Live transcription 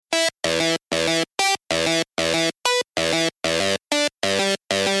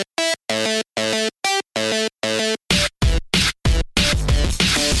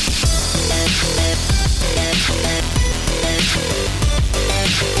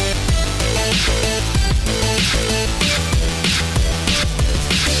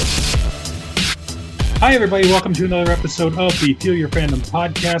Hi, everybody. Welcome to another episode of the Feel Your Fandom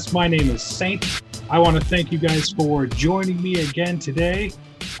podcast. My name is Saint. I want to thank you guys for joining me again today.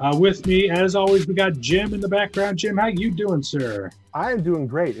 With me, as always, we got Jim in the background. Jim, how you doing, sir? I am doing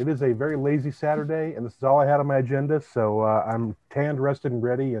great. It is a very lazy Saturday, and this is all I had on my agenda. So I'm tanned, rested, and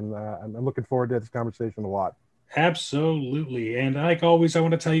ready, and I'm looking forward to this conversation a lot. Absolutely. And like always, I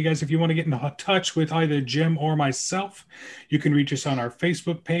want to tell you guys, if you want to get in touch with either Jim or myself, you can reach us on our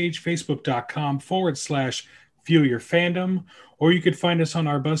Facebook page, facebook.com/Feel Your Fandom, or you could find us on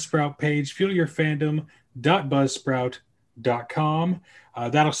our Buzzsprout page, feelyourfandom.buzzsprout.com.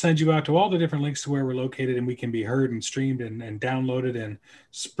 That'll send you out to all the different links to where we're located, and we can be heard and streamed and downloaded and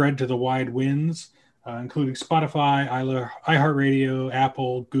spread to the wide winds. Including Spotify, iHeartRadio,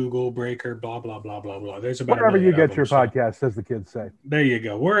 Apple, Google, Breaker, blah, blah, blah, blah, blah. There's about wherever you get your podcast, as the kids say. There you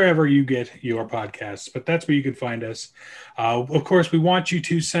go. Wherever you get your podcasts. But that's where you can find us. Of course, we want you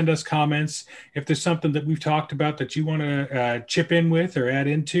to send us comments. If there's something that we've talked about that you want to chip in with or add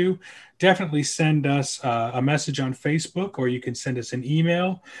into, definitely send us a message on Facebook, or you can send us an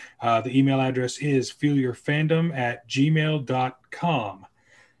email. The email address is feelyourfandom@gmail.com.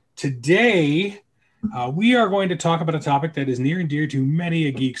 Today, we are going to talk about a topic that is near and dear to many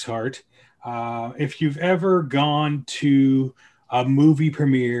a geek's heart. If you've ever gone to a movie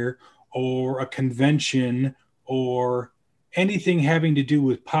premiere or a convention or anything having to do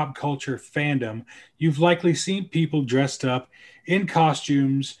with pop culture fandom, you've likely seen people dressed up in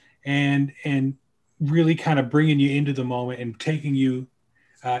costumes and really kind of bringing you into the moment and taking you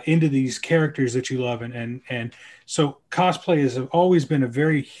into these characters that you love. And so cosplay has always been a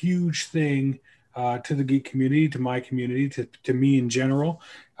very huge thing to the geek community, to my community, to me in general.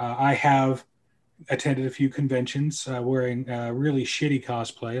 I have attended a few conventions wearing really shitty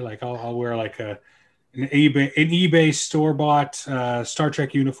cosplay. Like I'll wear like an eBay store-bought Star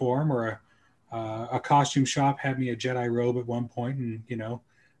Trek uniform, or a costume shop had me a Jedi robe at one point, and I'll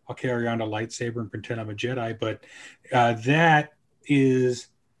carry around a lightsaber and pretend I'm a Jedi. But that is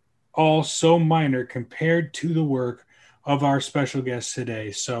all so minor compared to the work of our special guest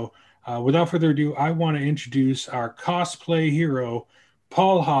today. So without further ado, I want to introduce our cosplay hero,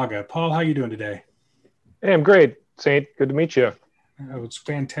 Paul Haga. Paul, how you doing today? Hey, I'm great, Saint. Good to meet you. Oh, it's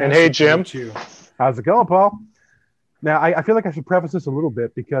fantastic. And hey, Jim. To meet you. How's it going, Paul? Now, I feel like I should preface this a little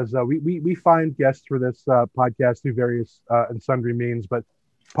bit because we find guests for this podcast through various and sundry means, but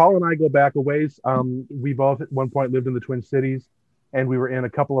Paul and I go back a ways. We both at one point lived in the Twin Cities, and we were in a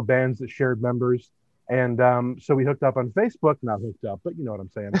couple of bands that shared members. And so we hooked up on Facebook. Not hooked up, but you know what I'm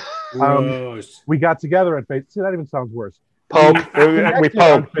saying. We got together on Facebook. See, that even sounds worse. We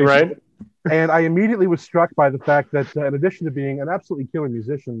poked, right? And I immediately was struck by the fact that in addition to being an absolutely killer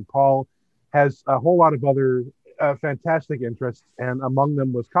musician, Paul has a whole lot of other fantastic interests, and among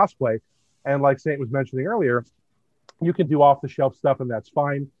them was cosplay. And like Saint was mentioning earlier, you can do off-the-shelf stuff, and that's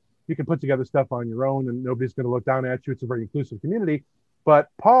fine. You can put together stuff on your own, and nobody's going to look down at you. It's a very inclusive community. But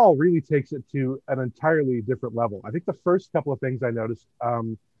Paul really takes it to an entirely different level. I think the first couple of things I noticed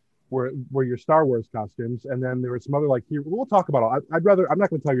were your Star Wars costumes, and then there were some other we'll talk about all. I'm not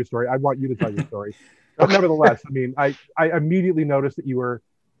going to tell your story. I want you to tell your story. But nevertheless, I mean, I immediately noticed that you were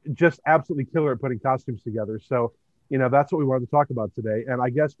just absolutely killer at putting costumes together. So, that's what we wanted to talk about today. And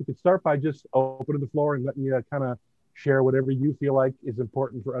I guess we could start by just opening the floor and letting you kind of share whatever you feel like is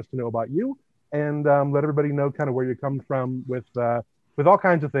important for us to know about you, and let everybody know kind of where you come from with all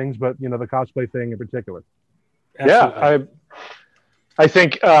kinds of things, but the cosplay thing in particular. Absolutely. Yeah, I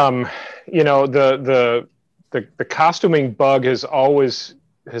think the costuming bug has always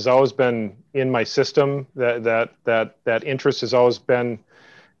been in my system. That interest has always been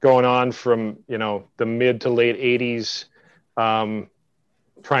going on from the mid to late 80s,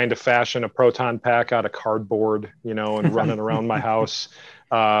 trying to fashion a proton pack out of cardboard, and running around my house.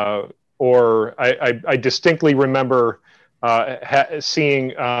 Or I distinctly remember seeing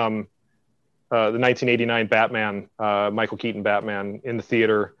the 1989 Batman, Michael Keaton Batman, in the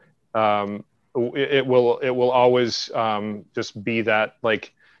theater. It will always just be that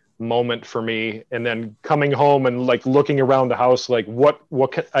moment for me. And then coming home and looking around the house, what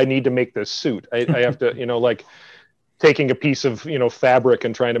I need to make this suit. I have to taking a piece of fabric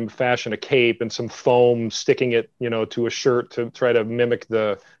and trying to fashion a cape and some foam, sticking it to a shirt to try to mimic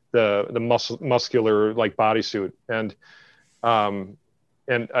the muscular bodysuit. And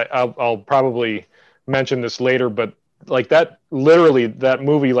I'll probably mention this later, but that movie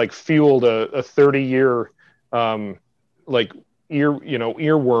fueled a 30-year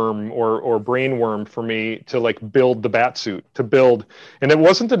earworm or brainworm for me to build the Batsuit, and it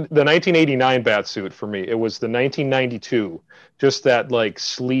wasn't the 1989 Batsuit for me. It was the 1992, just that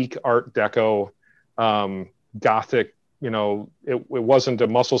sleek Art Deco gothic. It wasn't a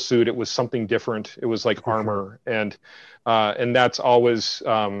muscle suit. It was something different. It was like armor, and that's always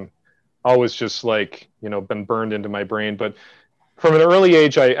just like, been burned into my brain. But from an early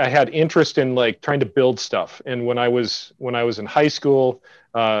age, I had interest in like trying to build stuff. And when I was in high school,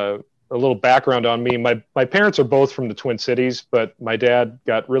 a little background on me, my parents are both from the Twin Cities, but my dad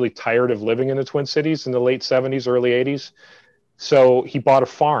got really tired of living in the Twin Cities in the late 70s, early 80s. So he bought a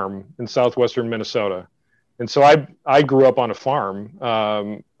farm in southwestern Minnesota. And so I grew up on a farm,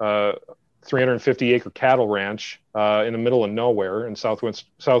 350 acre cattle ranch in the middle of nowhere in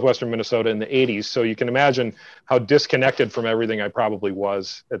southwestern Minnesota in the 80s. So you can imagine how disconnected from everything I probably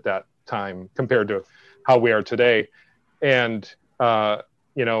was at that time compared to how we are today. And,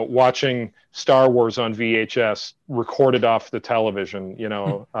 watching Star Wars on VHS recorded off the television,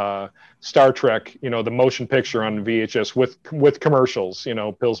 Star Trek, the motion picture on VHS with commercials,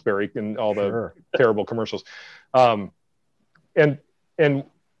 Pillsbury and all the terrible commercials. And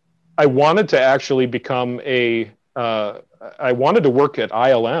I wanted to actually become I wanted to work at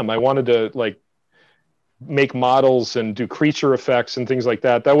ILM. I wanted to like make models and do creature effects and things like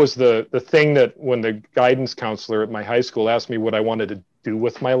that. That was the thing that when the guidance counselor at my high school asked me what I wanted to do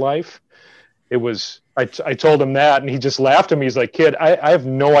with my life, it was, I told him that, and he just laughed at me. He's like, kid, I have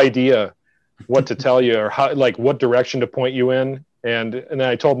no idea what to tell you or how, like what direction to point you in. And then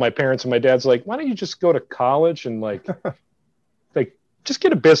I told my parents, and my dad's like, why don't you just go to college and like just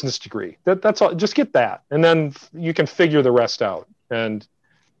get a business degree. That's all. Just get that. And then you can figure the rest out. And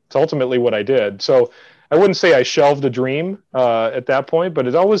it's ultimately what I did. So I wouldn't say I shelved a dream at that point, but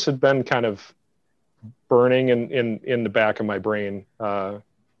it always had been kind of burning in the back of my brain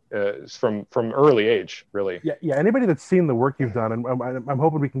from early age, really. Yeah. Anybody that's seen the work you've done, and I'm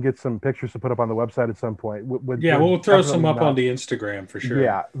hoping we can get some pictures to put up on the website at some point. We'll throw some up on the Instagram for sure.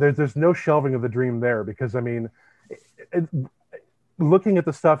 Yeah, there's no shelving of the dream there, because I mean, looking at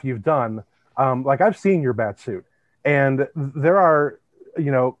the stuff you've done, like I've seen your bat suit, and there are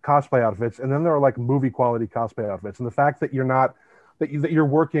cosplay outfits, and then there are like movie quality cosplay outfits, and the fact that you're not that you're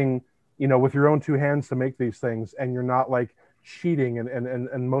working with your own two hands to make these things, and you're not like cheating and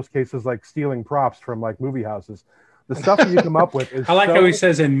in most cases like stealing props from like movie houses. The stuff that you come up with is I like how he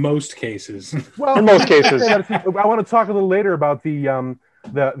says in most cases. Well, in most cases. I want to talk a little later about the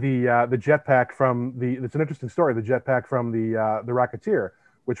jetpack from it's an interesting story, the jetpack from the Rocketeer,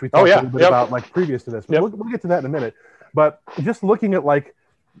 which we talked a little bit about like previous to this. But we'll get to that in a minute. But just looking at like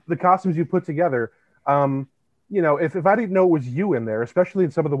the costumes you put together, if I didn't know it was you in there, especially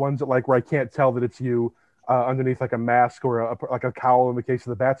in some of the ones that like where I can't tell that it's you underneath like a mask or like a cowl in the case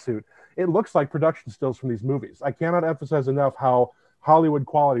of the bat suit, it looks like production stills from these movies. I cannot emphasize enough how Hollywood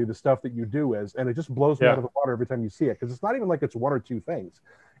quality the stuff that you do is, and it just blows me out of the water every time you see it, because it's not even like it's one or two things.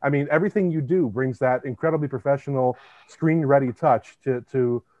 I mean, everything you do brings that incredibly professional, screen-ready touch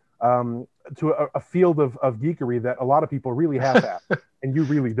to a field of geekery that a lot of people really have at, and you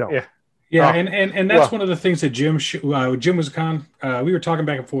really don't. Yeah, and that's one of the things that Jim was we were talking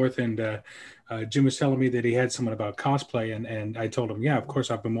back and forth, and Jim was telling me that he had someone about cosplay, and I told him, yeah, of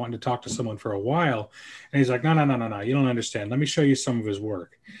course, I've been wanting to talk to someone for a while. And he's like, no, you don't understand. Let me show you some of his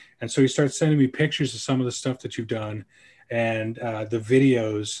work. And so he starts sending me pictures of some of the stuff that you've done, and the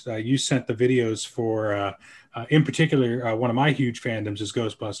videos. You sent the videos for, in particular, one of my huge fandoms is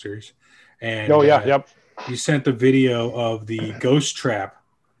Ghostbusters. And you sent the video of the Ghost Trap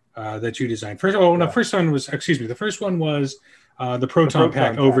that you designed. The first one was the proton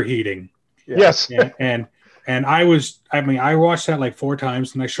pack overheating. Yes. And I watched that like 4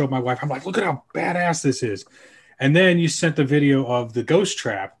 times, and I showed my wife. I'm like, look at how badass this is. And then you sent the video of the Ghost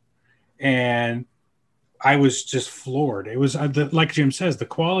Trap, and I was just floored. It was like Jim says, the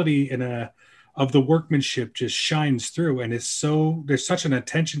quality of the workmanship just shines through, and there's such an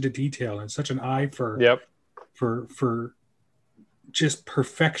attention to detail and such an eye for just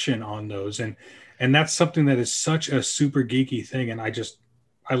perfection on those, and that's something that is such a super geeky thing, and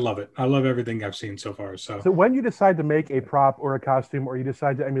I love it. I love everything I've seen so far. So when you decide to make a prop or a costume, or you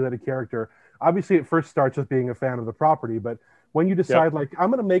decide to emulate a character, obviously it first starts with being a fan of the property. But when you decide, like, I'm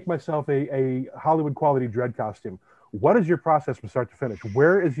going to make myself a Hollywood quality Dredd costume, what is your process from start to finish?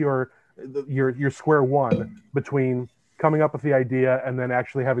 Where is your square one between coming up with the idea and then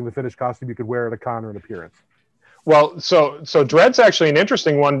actually having the finished costume you could wear at a con or an appearance? Well, so Dredd's actually an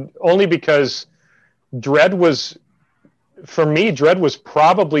interesting one, only because Dredd was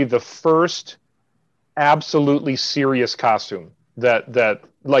probably the first absolutely serious costume that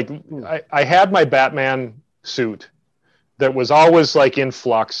like I had my Batman suit that was always like in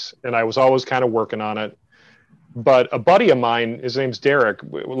flux, and I was always kind of working on it. but a buddy of mine, his name's Derek,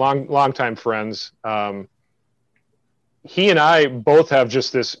 long-time friends. He and I both have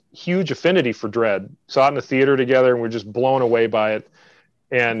just this huge affinity for Dredd. Saw it in the theater together, and we're just blown away by it.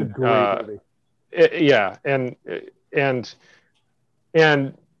 And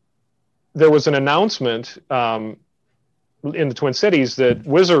and there was an announcement in the Twin Cities that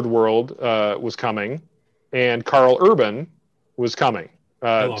Wizard World was coming, and Carl Urban was coming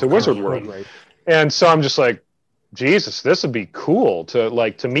to Wizard World. Right. And so I'm just like, Jesus, this would be cool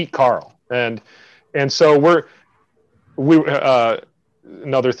to meet Carl. And so we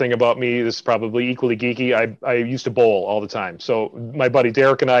another thing about me, this is probably equally geeky. I used to bowl all the time. So my buddy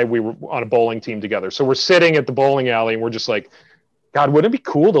Derek and I, we were on a bowling team together. So we're sitting at the bowling alley and we're just like, God, wouldn't it be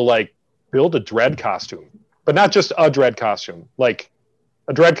cool to like build a Dredd costume, but not just a Dredd costume, like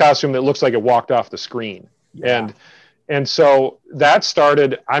a Dredd costume that looks like it walked off the screen. Yeah. And so that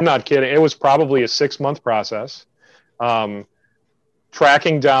started, I'm not kidding. It was probably a 6-month process.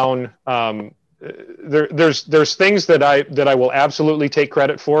 Tracking down, there's things that I will absolutely take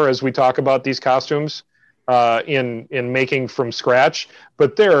credit for as we talk about these costumes in making from scratch.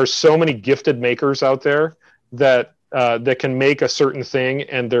 But there are so many gifted makers out there that can make a certain thing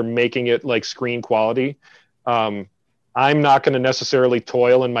and they're making it like screen quality. I'm not going to necessarily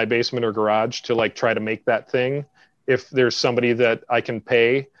toil in my basement or garage to like try to make that thing. If there's somebody that I can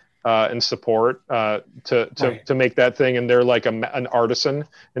pay and support to make that thing, and they're like an artisan.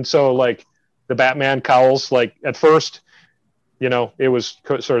 And so like the Batman cowls, like at first, it was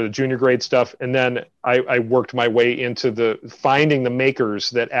sort of the junior grade stuff. And then I worked my way into finding the makers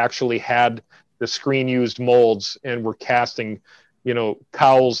that actually had the screen used molds and were casting,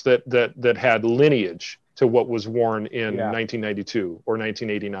 cowls that had lineage to what was worn in 1992 or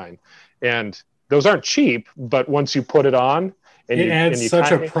 1989. And those aren't cheap, but once you put it on, it adds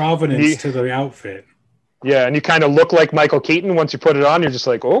such a provenance to the outfit. Yeah, and you kind of look like Michael Keaton once you put it on. You're just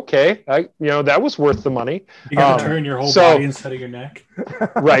like, okay, that was worth the money. You got to turn your whole body instead of your neck.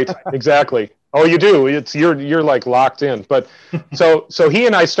 Right, exactly. Oh, you do. You're like locked in. But so he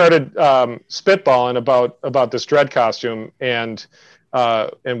and I started spitballing about this Dredd costume, and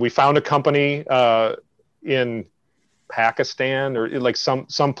we found a company in Pakistan or like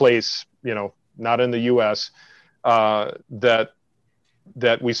some place, not in the U.S. That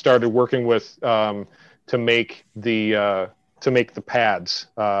we started working with to make the pads,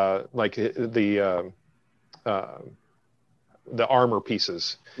 like the armor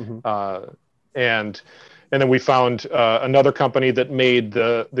pieces, and then we found another company that made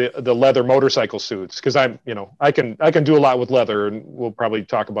the leather motorcycle suits, because I can do a lot with leather, and we'll probably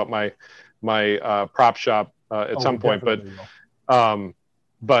talk about my prop shop at some point,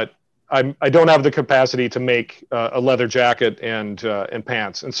 but I don't have the capacity to make a leather jacket and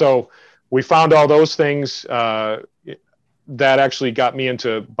pants. And so we found all those things that actually got me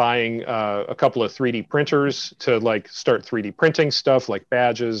into buying a couple of 3D printers to like start 3D printing stuff like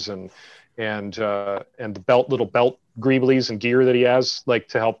badges and the little belt greeblies and gear that he has, like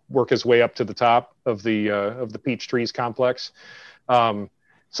to help work his way up to the top of the Peach Trees complex. So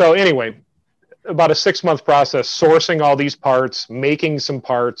anyway, about a 6-month process, sourcing all these parts, making some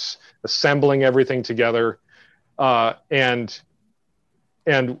parts, assembling everything together, and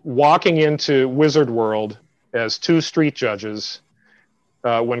walking into Wizard World as 2 street judges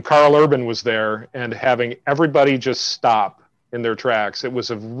when Carl Urban was there, and having everybody just stop in their tracks. It was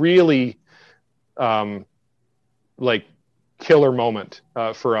a really like killer moment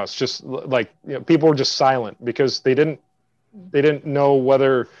for us. Just like people were just silent because they didn't know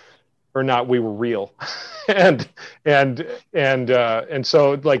whether or not we were real. and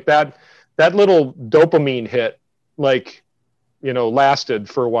so like that little dopamine hit, like, lasted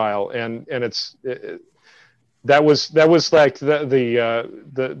for a while. And that was like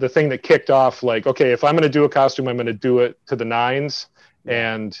the thing that kicked off, like, okay, if I'm going to do a costume, I'm going to do it to the nines,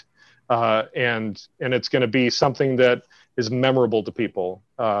 and it's going to be something that is memorable to people.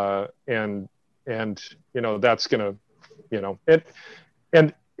 And that's going to,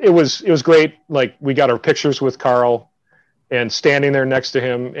 and it was great. Like, we got our pictures with Carl and standing there next to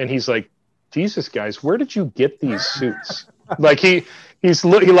him, and he's like, Jesus, guys, where did you get these suits? Like he's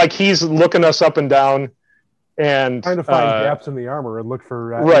looking us up and down and trying to find gaps in the armor and look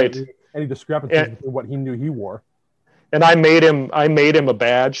for any discrepancies between what he knew he wore. And I made him a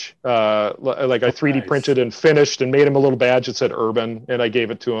badge, like I 3D printed and finished and made him a little badge that said Urban, and I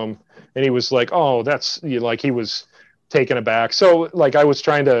gave it to him, and he was like, oh, that's, like, he was taken aback. So like I was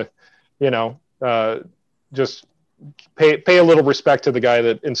trying to, just pay a little respect to the guy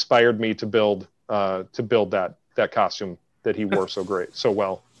that inspired me to build that costume that he wore so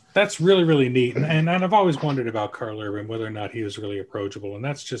well. that's really, really neat. And I've always wondered about Carl Urban, whether or not he was really approachable. And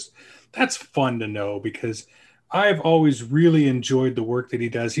that's fun to know, because I've always really enjoyed the work that he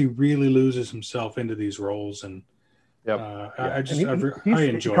does. He really loses himself into these roles. And Yep. I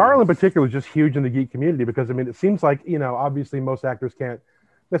enjoy Carl him. in particular is just huge in the geek community, because I mean, it seems like, obviously most actors can't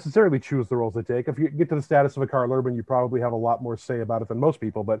necessarily choose the roles they take. If you get to the status of a Carl Urban, you probably have a lot more say about it than most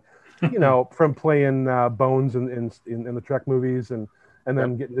people. But from playing Bones in the Trek movies, and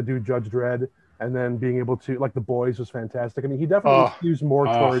then getting to do Judge Dredd, and then being able to, like, The Boys was fantastic. I mean, he definitely skews more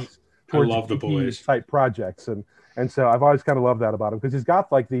towards I love The Boys type projects, and so I've always kind of loved that about him, because he's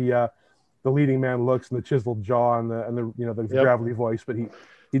got like the leading man looks and the chiseled jaw and the gravelly voice, but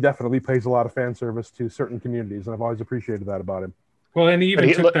he definitely pays a lot of fan service to certain communities, and I've always appreciated that about him. Well, and he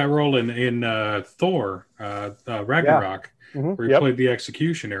even took that role in Thor, Ragnarok, where he played the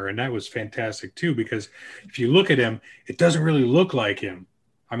Executioner, and that was fantastic too, because if you look at him, it doesn't really look like him.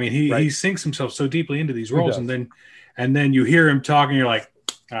 I mean, he sinks himself so deeply into these roles, and then you hear him talking, you're like,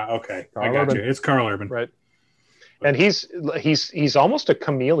 okay, I got you. It's Carl Urban, right? And he's almost a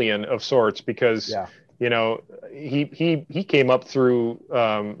chameleon of sorts, because he came up through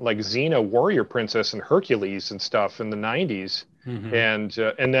like Xena, Warrior Princess, and Hercules and stuff in the 90s. And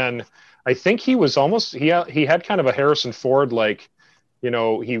then I think he was almost he had kind of a Harrison Ford, like,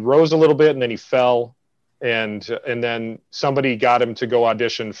 he rose a little bit and then he fell, and then somebody got him to go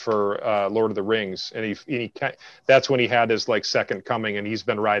audition for Lord of the Rings, and he that's when he had his like second coming, and he's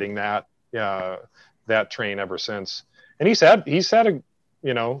been riding that train ever since. And he's had a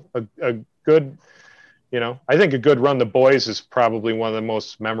good, I think a good run. The Boys is probably one of the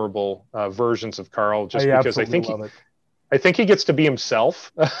most memorable versions of Carl, just because I think he gets to be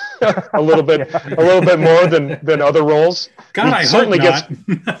himself a little bit more than other roles. God, I hope not.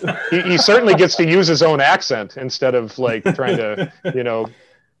 He certainly gets to use his own accent instead of like trying to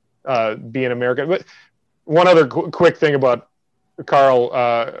be an American. But one other quick thing about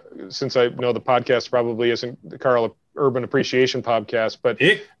Carl, since I know the podcast probably isn't the Carl Urban Appreciation Podcast, but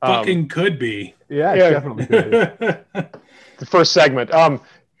it fucking could be. Yeah, it definitely could be. The first segment.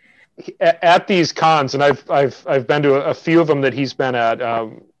 At these cons, and I've been to a few of them that he's been at.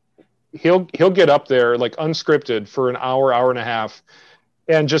 He'll get up there like unscripted for an hour and a half,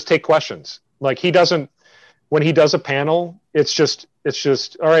 and just take questions. Like, he doesn't, when he does a panel, it's just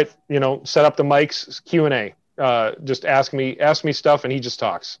all right. Set up the mics, Q&A. Just ask me stuff, and he just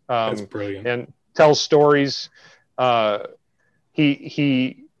talks. That's brilliant. And tells stories. I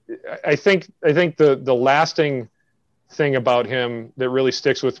think the lasting thing about him that really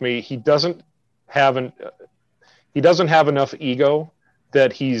sticks with me, he doesn't have enough ego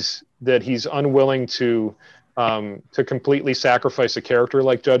that he's unwilling to completely sacrifice a character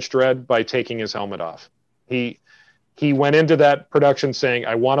like Judge Dredd by taking his helmet off. He went into that production saying,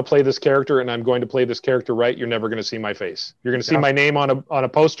 I want to play this character, and I'm going to play this character right. You're never going to see my face. You're going to see my name on a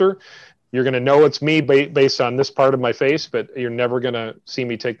poster. You're going to know it's me based on this part of my face, but you're never going to see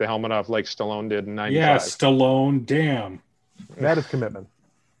me take the helmet off like Stallone did in 95. Yeah, Stallone, damn. That is commitment.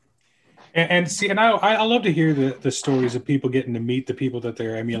 And see, and I love to hear the stories of people getting to meet the people that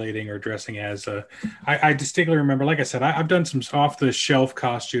they're emulating or dressing as. I distinctly remember, like I said, I've done some off-the-shelf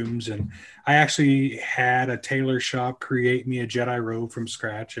costumes, and I actually had a tailor shop create me a Jedi robe from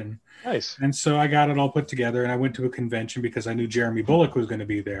scratch. And nice. And so I got it all put together, and I went to a convention because I knew Jeremy Bulloch was going to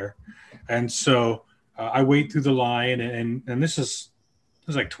be there. And so I wait through the line, and this was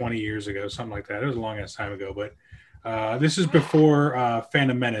like 20 years ago, something like that. It was a long ass time ago, but this is before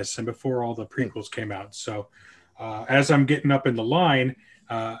Phantom Menace and before all the prequels came out. So as I'm getting up in the line,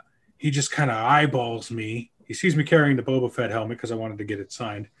 he just kind of eyeballs me. He sees me carrying the Boba Fett helmet because I wanted to get it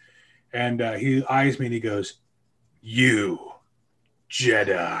signed. And he eyes me and he goes, "You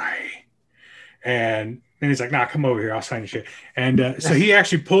Jedi." And then he's like, "Nah, come over here. I'll sign your shit." And so he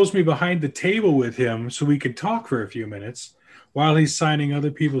actually pulls me behind the table with him so we could talk for a few minutes while he's signing other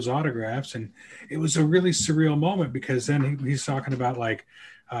people's autographs. And it was a really surreal moment, because then he's talking about like,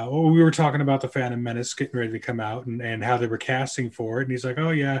 we were talking about the Phantom Menace getting ready to come out and how they were casting for it. And he's like, "Oh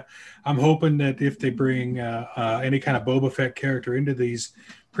yeah, I'm hoping that if they bring any kind of Boba Fett character into these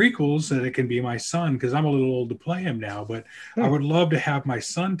prequels, that it can be my son, because I'm a little old to play him now, but I would love to have my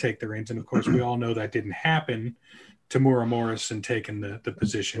son take the reins." And of course, we all know that didn't happen. Tamura Morrison taking the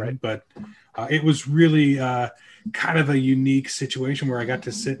position, right. But it was really kind of a unique situation where I got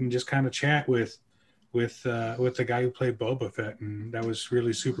to sit and just kind of chat with the guy who played Boba Fett, and that was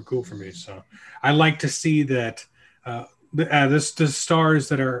really super cool for me. So I like to see that the stars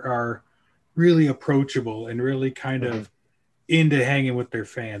that are really approachable and really kind of into hanging with their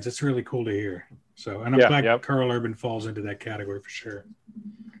fans. It's really cool to hear. So, and I'm glad Carl Urban falls into that category for sure.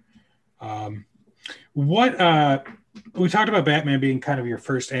 What we talked about Batman being kind of your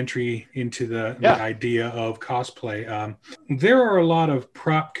first entry into the idea of cosplay. There are a lot of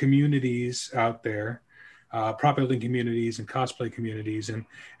prop communities out there, prop building communities and cosplay communities, and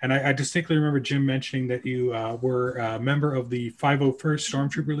I distinctly remember Jim mentioning that you were a member of the 501st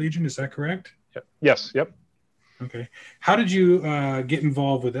Stormtrooper Legion. Is that correct? Yep. Yes. Yep. Okay. How did you get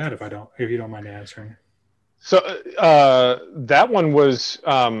involved with that? If you don't mind answering. So that one was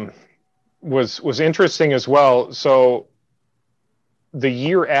interesting as well. So the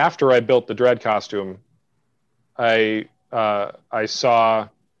year after I built the Dredd costume, I saw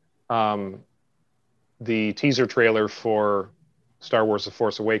the teaser trailer for Star Wars: The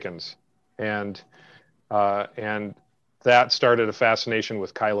Force Awakens, and that started a fascination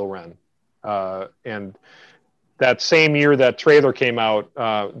with Kylo Ren. And that same year that trailer came out,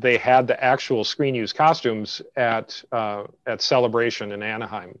 they had the actual screen use costumes at Celebration in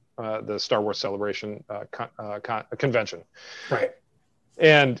Anaheim, the Star Wars Celebration convention. Right.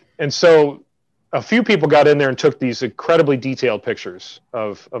 And so a few people got in there and took these incredibly detailed pictures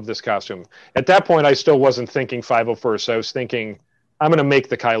of this costume. At that point, I still wasn't thinking 501st. I was thinking, I'm going to make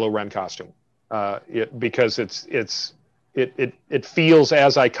the Kylo Ren costume because it feels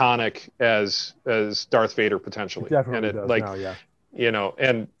as iconic as Darth Vader potentially. It definitely and it does like now, yeah. You know,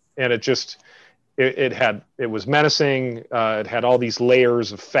 and it just it was menacing. It had all these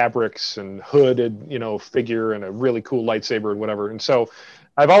layers of fabrics and hooded, figure and a really cool lightsaber and whatever. And so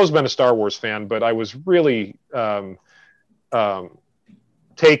I've always been a Star Wars fan, but I was really taken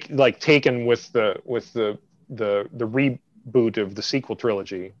with the reboot of the sequel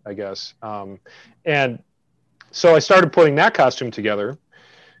trilogy, I guess. And so I started putting that costume together,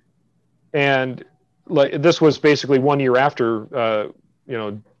 and this was basically 1 year after,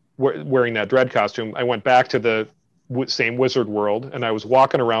 wearing that Dredd costume. I went back to the same Wizard World, and I was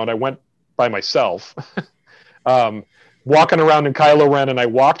walking around. I went by myself, walking around in Kylo Ren, and I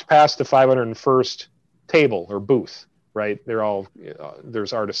walked past the 501st table or booth. Right,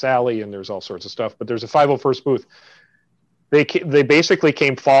 there's Artist Alley, and there's all sorts of stuff, but there's a 501st booth. They basically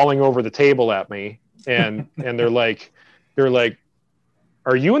came falling over the table at me. And they're like,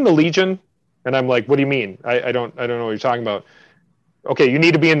 are you in the Legion? And I'm like, what do you mean? I don't know what you're talking about. Okay, you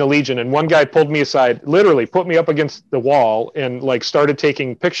need to be in the Legion. And one guy pulled me aside, literally put me up against the wall, and started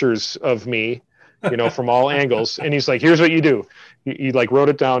taking pictures of me, from all angles. And he's like, here's what you do. He wrote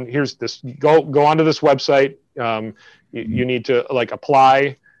it down. Here's this. Go onto this website. You need to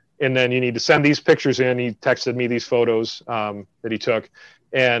apply, and then you need to send these pictures in. He texted me these photos that he took,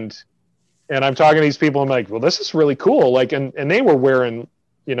 and I'm talking to these people. I'm like, well, this is really cool. And they were wearing,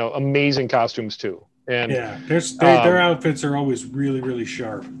 amazing costumes too. And yeah, their outfits are always really, really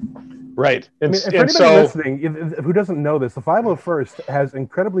sharp. Right. And for anybody listening who doesn't know this, the 501st has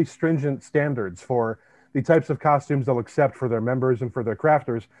incredibly stringent standards for the types of costumes they'll accept for their members and for their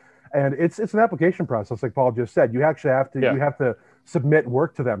crafters. And it's an application process, like Paul just said. You actually have to submit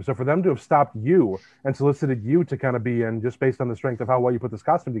work to them. So for them to have stopped you and solicited you to kind of be in, just based on the strength of how well you put this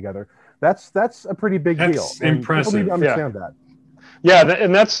costume together, that's a pretty big deal. Impressive. People need to understand that. Yeah,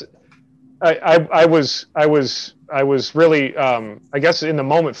 and that's I was really I guess in the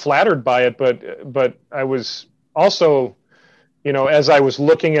moment flattered by it, but I was also, as I was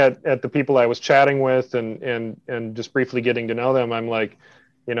looking at the people I was chatting with and just briefly getting to know them, I'm like,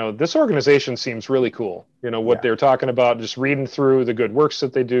 this organization seems really cool. What they're talking about, just reading through the good works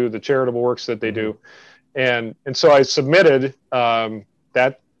that they do, the charitable works that they do. And so I submitted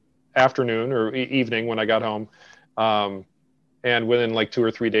that afternoon or evening when I got home. And within 2 or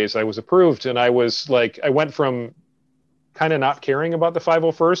 3 days, I was approved. And I was I went from kind of not caring about the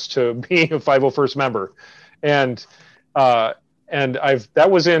 501st to being a 501st member. And that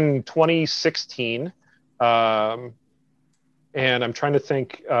was in 2016. And I'm trying to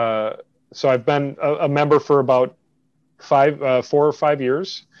think. So I've been a member for about 4 or 5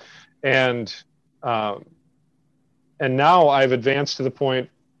 years, and now I've advanced to the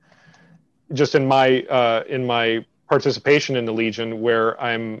point, just in my participation in the Legion, where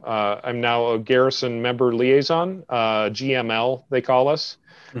I'm now a garrison member liaison, GML they call us,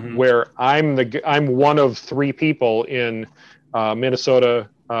 where I'm one of 3 people in Minnesota,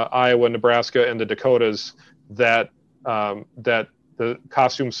 Iowa, Nebraska, and the Dakotas that the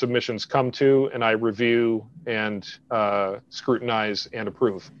costume submissions come to, and I review and scrutinize and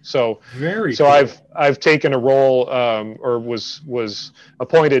approve. So cool. I've taken a role, or was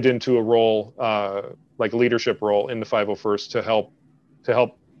appointed into a role, like a leadership role in the 501st to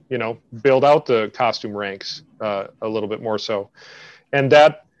help build out the costume ranks a little bit more so. And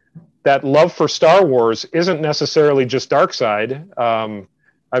that love for Star Wars isn't necessarily just Darkseid.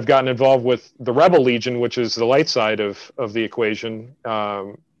 I've gotten involved with the Rebel Legion, which is the light side of the equation,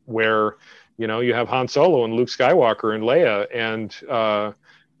 where you have Han Solo and Luke Skywalker and Leia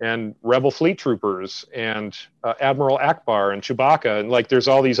and Rebel Fleet Troopers and Admiral Akbar and Chewbacca, and like there's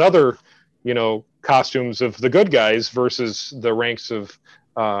all these other costumes of the good guys versus the ranks of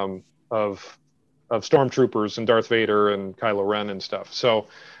stormtroopers and Darth Vader and Kylo Ren and stuff. So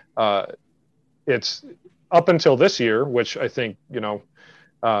it's up until this year, which I think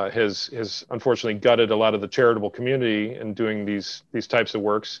has unfortunately gutted a lot of the charitable community in doing these types of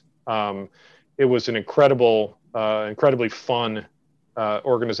works. It was an incredibly fun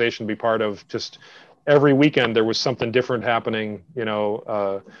organization to be part of. Just every weekend there was something different happening.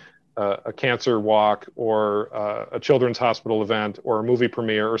 A cancer walk or a children's hospital event or a movie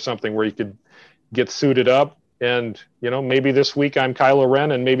premiere or something where you could get suited up. And maybe this week I'm Kylo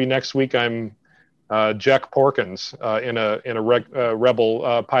Ren, and maybe next week I'm Jack Porkins in a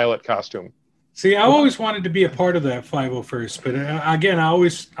Rebel pilot costume. See, I always wanted to be a part of that 501st, but again,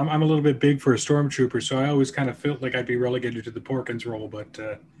 I'm a little bit big for a stormtrooper, so I always kind of felt like I'd be relegated to the Porkins role. But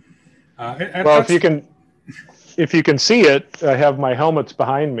well, if you can see it, I have my helmets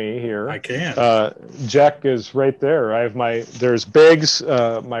behind me here. I can. Jack is right there. There's Biggs,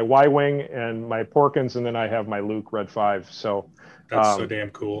 my Y-wing, and my Porkins, and then I have my Luke Red 5. So that's so damn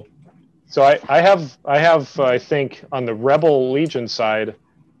cool. So I have I think on the Rebel Legion side,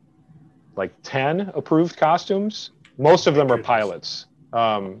 like 10 approved costumes. Most of them are pilots.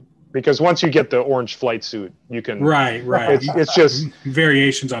 Because once you get the orange flight suit, you can. Right. It's just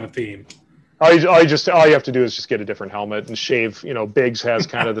variations on a theme. All you have to do is just get a different helmet and shave. Biggs has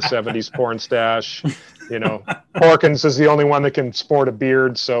kind of the 70s porn stash. Porkins is the only one that can sport a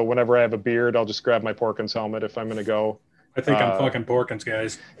beard. So whenever I have a beard, I'll just grab my Porkins helmet if I'm going to go. I think I'm fucking Porkins,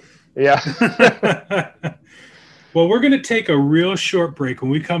 guys. Yeah. Well, we're going to take a real short break.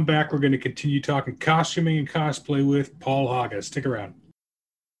 When we come back, we're going to continue talking costuming and cosplay with Paul Haga. Stick around.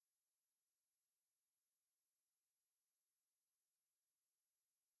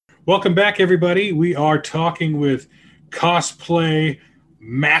 Welcome back, everybody. We are talking with cosplay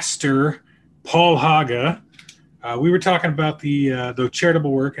master Paul Haga. We were talking about the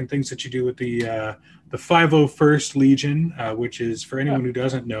charitable work and things that you do with the 501st Legion, which is, for anyone who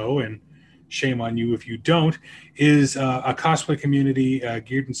doesn't know, and shame on you if you don't, is a cosplay community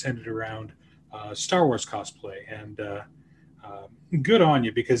geared and centered around Star Wars cosplay. And good on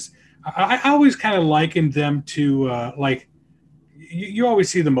you, because I always kind of likened them to you always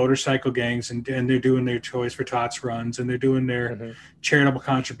see the motorcycle gangs and they're doing their Toys for Tots runs, and they're doing their charitable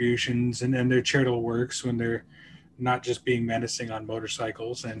contributions and their charitable works when they're not just being menacing on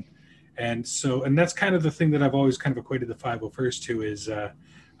motorcycles. And that's kind of the thing that I've always kind of equated the 501st to is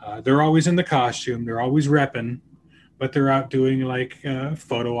they're always in the costume, they're always repping, but they're out doing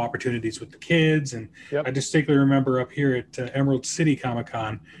photo opportunities with the kids. And I distinctly remember up here at Emerald City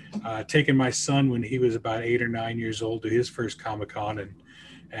Comic-Con taking my son when he was about 8 or 9 years old to his first Comic-Con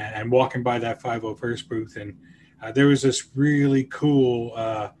and walking by that 501st booth. And there was this really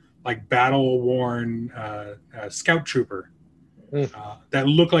cool battle-worn scout trooper that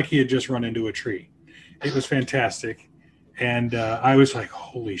looked like he had just run into a tree. It was fantastic. And I was like,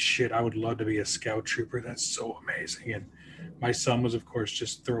 holy shit, I would love to be a scout trooper. That's so amazing. And my son was, of course,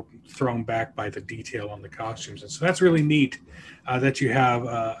 just thrown back by the detail on the costumes. And so that's really neat that you have,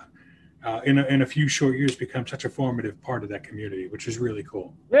 in a few short years, become such a formative part of that community, which is really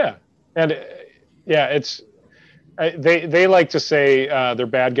cool. Yeah. And they like to say they're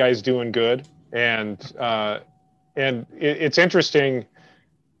bad guys doing good. And it's interesting.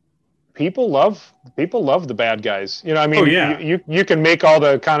 People love the bad guys. You can make all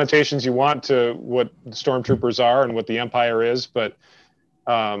the connotations you want to what the stormtroopers are and what the Empire is, but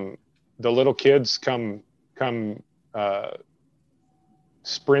the little kids come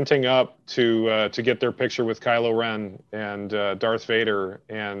sprinting up to get their picture with Kylo Ren and Darth Vader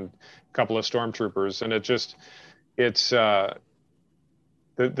and a couple of stormtroopers, and it's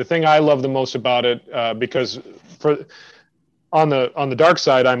the thing I love the most about it, because on the dark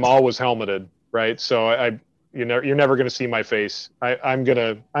side, I'm always helmeted, right? So you're never going to see my face. I'm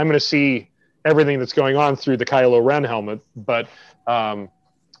gonna see everything that's going on through the Kylo Ren helmet, but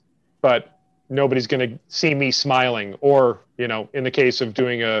nobody's going to see me smiling. Or in the case of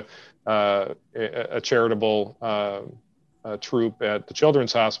doing a charitable troop at the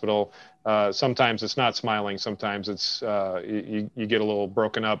Children's Hospital, sometimes it's not smiling. Sometimes it's you get a little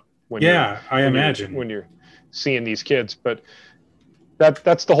broken up when you're seeing these kids. But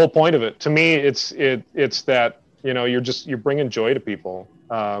that's the whole point of it. To me, it's that you're bringing joy to people,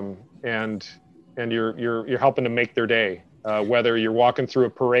 and you're helping to make their day. whether you're walking through a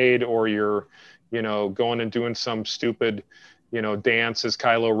parade or you're, going and doing some stupid, dance as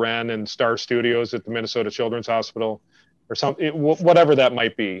Kylo Ren in Star Studios at the Minnesota Children's Hospital or something, whatever that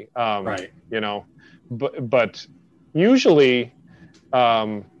might be. Right. But usually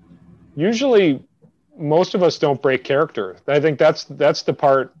most of us don't break character. I think that's the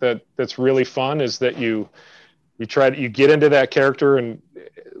part that's really fun, is that you get into that character, and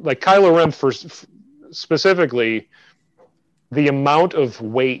like Kylo Ren specifically, the amount of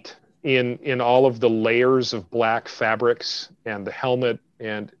weight in all of the layers of black fabrics and the helmet,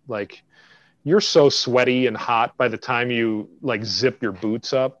 and like you're so sweaty and hot by the time you like zip your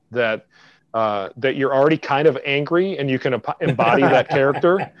boots up that you're already kind of angry, and you can embody that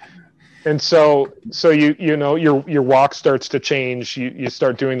character. And so your walk starts to change. You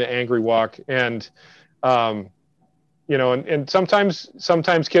start doing the angry walk, and and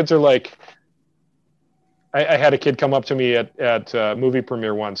sometimes kids are like, I had a kid come up to me at a movie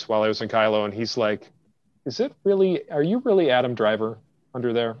premiere once while I was in Kylo, and he's like, are you really Adam Driver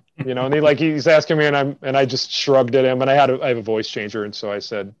under there? And he's asking me, and I just shrugged at him, and I have a voice changer. And so I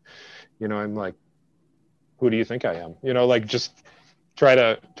said, I'm like, who do you think I am? Just try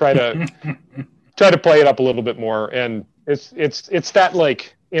to play it up a little bit more. And it's that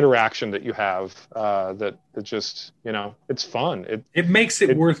like interaction that you have that just, it's fun. It makes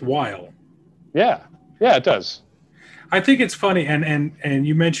it worthwhile. Yeah, it does. I think it's funny, and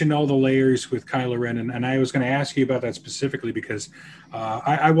you mentioned all the layers with Kylo Ren, and I was going to ask you about that specifically because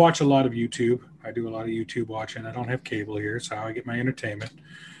I watch a lot of YouTube. I do a lot of YouTube watching. I don't have cable here, so I get my entertainment.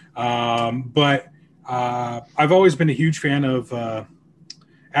 But I've always been a huge fan of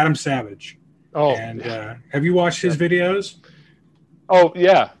Adam Savage. Oh, and have you watched his videos? Oh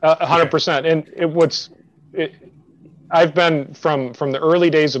yeah, 100%. And I've been from the early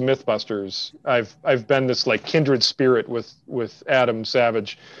days of MythBusters. I've been this like kindred spirit with Adam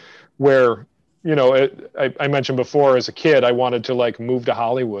Savage, where I mentioned before, as a kid I wanted to like move to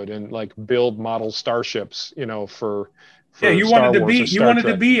Hollywood and like build model starships, for you Star wanted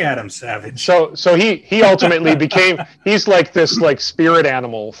to be Adam Savage. So he ultimately he's like this like spirit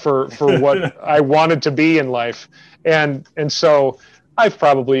animal for what I wanted to be in life, and so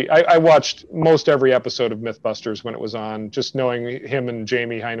I watched most every episode of MythBusters when it was on, just knowing him and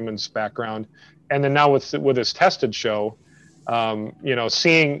Jamie Heinemann's background, and then now with his Tested show,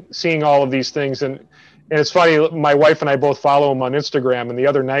 seeing all of these things, and it's funny. My wife and I both follow him on Instagram, and the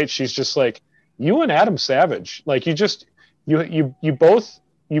other night she's just like, "You and Adam Savage, like you're both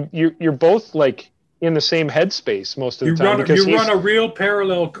like in the same headspace most of the time." You run a real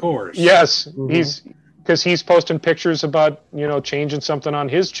parallel course. Yes, he's posting pictures about changing something on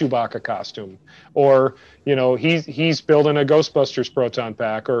his Chewbacca costume, or he's building a Ghostbusters proton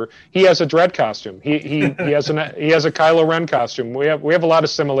pack, or he has a Dread costume. He has a Kylo Ren costume. We have a lot of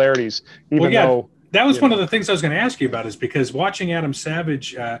similarities, though. That was one of the things I was going to ask you about, is because watching Adam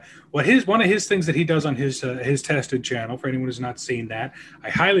Savage, one of his things that he does on his Tested channel, for anyone who's not seen that, I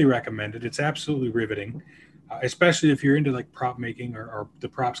highly recommend it. It's absolutely riveting, especially if you're into like prop making or the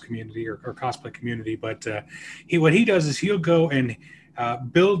props community or cosplay community. But what he does is he'll go and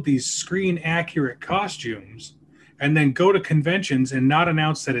build these screen accurate costumes and then go to conventions and not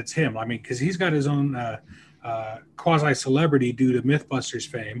announce that it's him. I mean, because he's got his own quasi celebrity due to MythBusters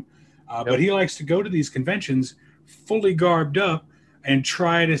fame. But he likes to go to these conventions fully garbed up and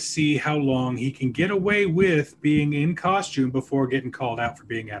try to see how long he can get away with being in costume before getting called out for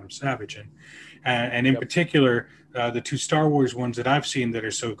being Adam Savage. And in particular, the two Star Wars ones that I've seen that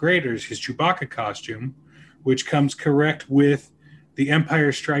are so great is his Chewbacca costume, which comes correct with the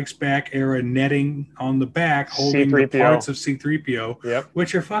Empire Strikes Back era netting on the back, holding C-3PO. The parts of C-3PO,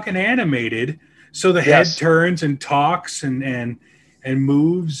 which are fucking animated. So the head turns and talks and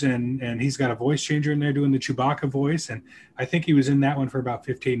moves, and he's got a voice changer in there doing the Chewbacca voice. And I think he was in that one for about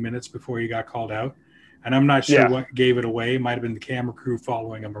 15 minutes before he got called out. And I'm not sure what gave it away. It might have been the camera crew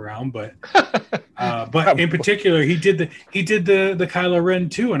following him around, but in particular, he did the Kylo Ren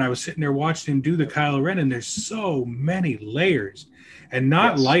too. And I was sitting there watching him do the Kylo Ren, and there's so many layers, and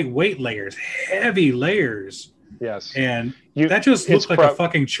not lightweight layers, heavy layers. Yes, and that just looks like a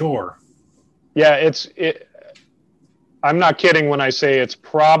fucking chore. Yeah, I'm not kidding when I say it's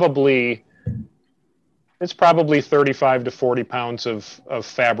probably 35 to 40 pounds of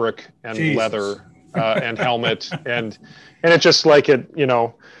fabric and leather and helmet, and it's just like it,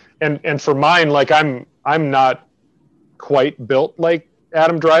 and for mine, like I'm not quite built like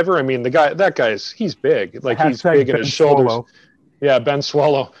Adam Driver. I mean, he's big, like he's big in his shoulders. Swallow. Yeah, Ben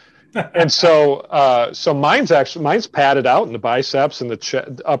Swallow. And so mine's padded out in the biceps and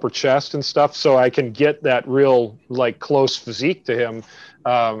the upper chest and stuff, so I can get that real like close physique to him.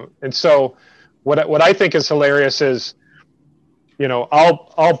 And so what I think is hilarious is, you know,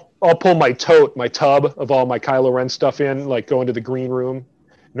 I'll pull my tub of all my Kylo Ren stuff in, like go into the green room.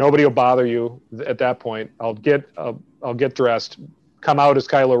 Nobody will bother you at that point. I'll get dressed, come out as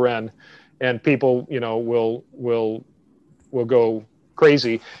Kylo Ren, and people, you know, will go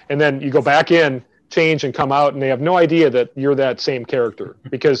crazy. And then you go back in, change, and come out, and they have no idea that you're that same character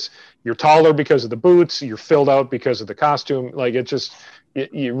because you're taller because of the boots, you're filled out because of the costume. Like it's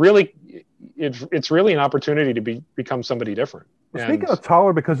really an opportunity to become somebody different. Speaking of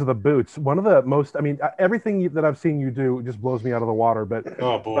taller because of the boots, one of the most, I mean, everything that I've seen you do just blows me out of the water, but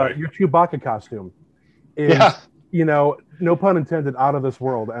oh boy, your Chewbacca costume is, you know, no pun intended, out of this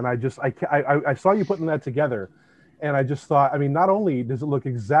world. And I saw you putting that together, and I just thought, I mean, not only does it look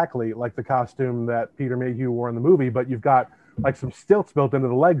exactly like the costume that Peter Mayhew wore in the movie, but you've got like some stilts built into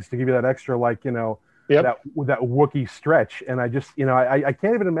the legs to give you that extra, like, you know, that Wookiee stretch. And I just, you know, I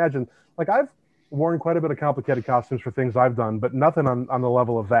can't even imagine, like, I've worn quite a bit of complicated costumes for things I've done, but nothing on the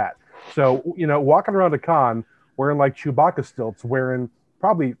level of that. So, you know, walking around a con wearing like Chewbacca stilts, wearing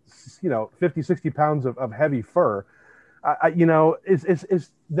probably, you know, 50, 60 pounds of heavy fur, you know,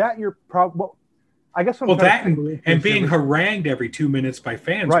 is that your problem? Well, I guess. Well, that and being harangued every 2 minutes by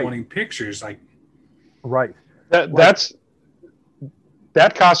fans wanting pictures, like. Right. That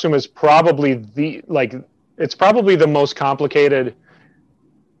costume is probably it's probably the most complicated.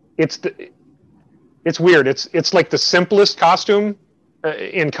 It's weird. It's like the simplest costume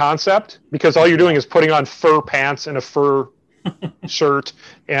in concept, because all you're doing is putting on fur pants and a fur shirt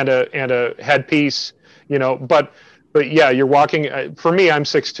and a headpiece, you know, but yeah, you're walking, for me, I'm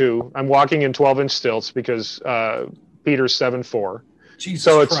 6'2". I'm walking in 12-inch stilts because Peter's 7'4". Jesus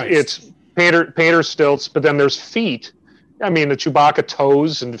so Christ. it's Peter stilts, but then there's feet. I mean, the Chewbacca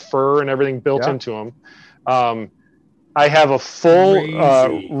toes and fur and everything built into them. I have a full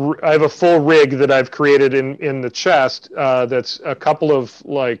rig that I've created in the chest that's a couple of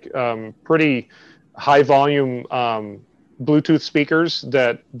like pretty high volume Bluetooth speakers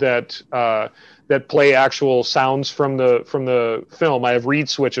that play actual sounds from the film. I have reed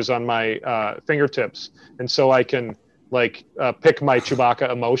switches on my fingertips, and so I can like pick my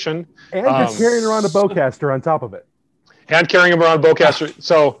Chewbacca emotion. And you're carrying around a bowcaster on top of it. And carrying him around a bowcaster.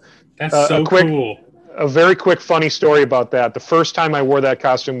 So that's so cool. A very quick funny story about that. The first time I wore that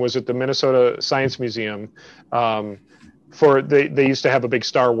costume was at the Minnesota Science Museum. They used to have a big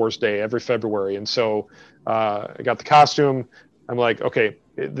Star Wars Day every February, and so I got the costume. I'm like, okay,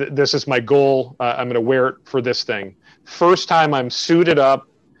 this is my goal. I'm going to wear it for this thing. First time I'm suited up,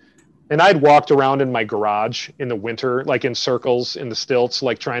 and I'd walked around in my garage in the winter, like in circles in the stilts,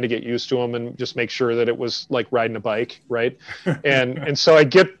 like trying to get used to them and just make sure that it was like riding a bike, right? And so I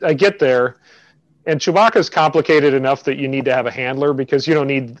get there. And Chewbacca is complicated enough that you need to have a handler, because you don't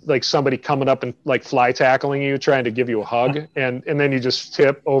need like somebody coming up and like fly tackling you, trying to give you a hug, and then you just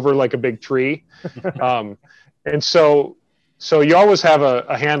tip over like a big tree. And so you always have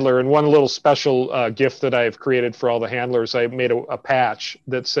a handler. And one little special gift that I've created for all the handlers, I made a patch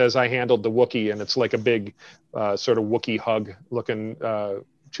that says I handled the Wookiee, and it's like a big sort of Wookiee hug looking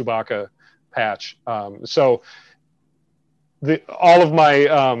Chewbacca patch. So all of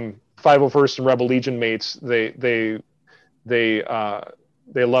my 501st and Rebel Legion mates, they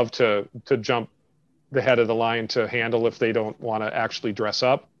love to jump the head of the line to handle if they don't want to actually dress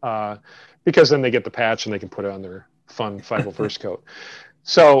up, because then they get the patch and they can put it on their fun 501st coat.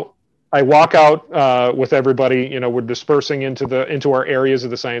 So I walk out with everybody. You know, we're dispersing into our areas of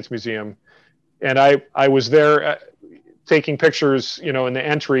the Science Museum, and I was there taking pictures, you know, in the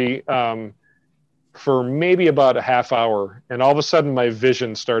entry. For maybe about a half hour, and all of a sudden my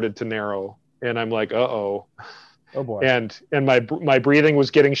vision started to narrow, and I'm like, oh boy. And my breathing was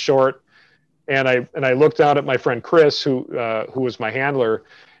getting short, and I looked down at my friend Chris, who was my handler,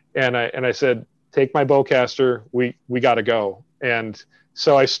 and I said, take my bowcaster, we got to go. And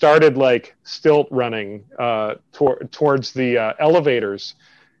so I started like stilt running towards the elevators,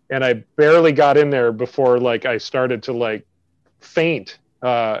 and I barely got in there before like I started to like faint,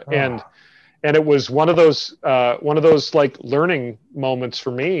 and it was one of those like learning moments for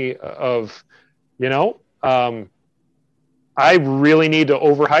me of, you know, I really need to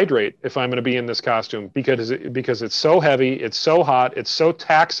overhydrate if I'm going to be in this costume, because it's so heavy, it's so hot, it's so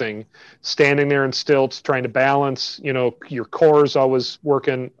taxing, standing there in stilts, trying to balance, you know, your core's always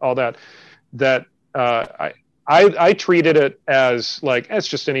working, all that I treated it as like, it's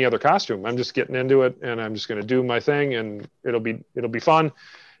just any other costume. I'm just getting into it, and I'm just going to do my thing, and it'll be fun.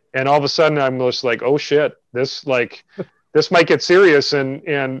 and all of a sudden I'm just like, oh shit, this might get serious,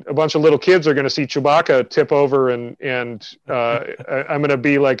 and a bunch of little kids are going to see Chewbacca tip over, and I'm going to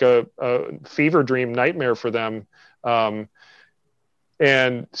be like a fever dream nightmare for them.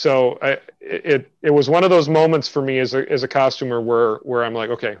 And so it was one of those moments for me as a costumer where I'm like,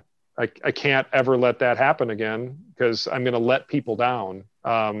 okay, I can't ever let that happen again, because I'm going to let people down.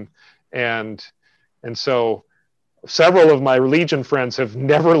 And so several of my Legion friends have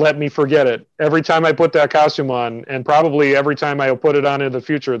never let me forget it. Every time I put that costume on, and probably every time I'll put it on in the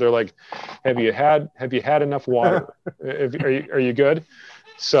future, they're like, have you had enough water? Are you good?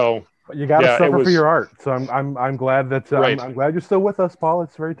 So you got to suffer for your art. So I'm glad that right. I'm glad you're still with us, Paul.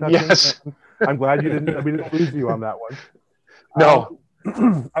 It's very touching. Yes. I'm glad we didn't lose you on that one. No.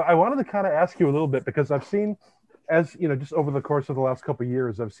 I wanted to kind of ask you a little bit, because I've seen, as you know, just over the course of the last couple of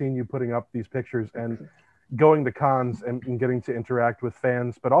years, I've seen you putting up these pictures and going to cons and getting to interact with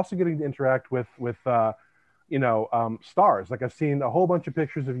fans, but also getting to interact with stars. Like, I've seen a whole bunch of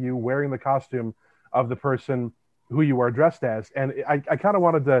pictures of you wearing the costume of the person who you are dressed as. And I kind of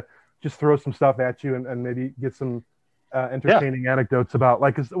wanted to just throw some stuff at you and maybe get some entertaining anecdotes about,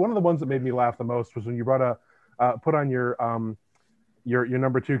 like, 'cause one of the ones that made me laugh the most was when you put on your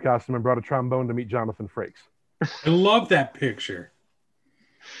number 2 costume and brought a trombone to meet Jonathan Frakes. I love that picture.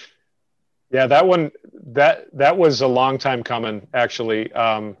 Yeah, that one, that was a long time coming, actually.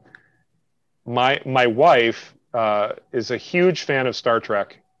 My wife is a huge fan of Star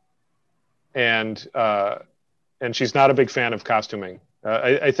Trek, and she's not a big fan of costuming.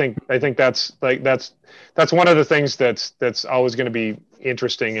 I think that's one of the things that's always going to be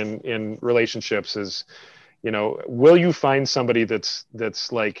interesting in relationships is, will you find somebody that's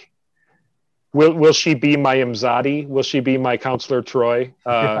like, will she be my Imzadi? Will she be my Counselor Troy?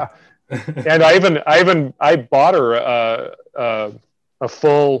 Yeah. And I bought her a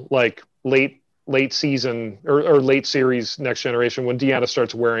full, like, late season or late series Next Generation, when Deanna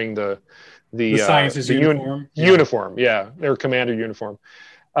starts wearing the Science's uniform. Uniform, yeah, their commander uniform.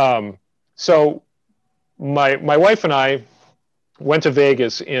 So my wife and I went to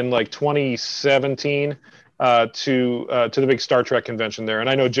Vegas in like 2017 to the big Star Trek convention there. And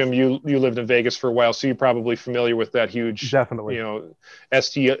I know, Jim, you lived in Vegas for a while, so you're probably familiar with that huge, definitely,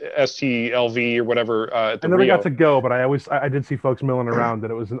 STLV or whatever. At the I never Rio. got to go, but I did see folks milling around,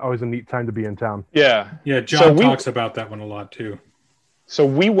 and it was always a neat time to be in town. Yeah. John talks about that one a lot too. So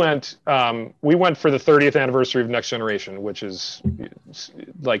we went for the 30th anniversary of Next Generation, which is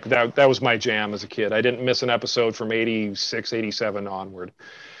like that was my jam as a kid. I didn't miss an episode from 86, 87 onward.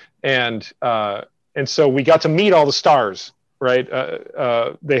 And so we got to meet all the stars, right?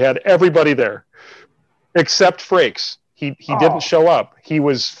 They had everybody there except Frakes. He didn't show up. He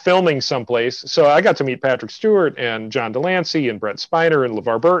was filming someplace. So I got to meet Patrick Stewart and John Delancey and Brent Spiner and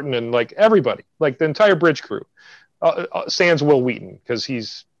LeVar Burton and like everybody, like the entire bridge crew. Sans Will Wheaton, because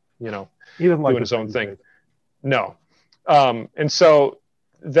he's, he doesn't like doing his own thing. No. And so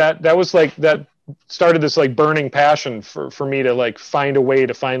that was like, that started this like burning passion for me to like find a way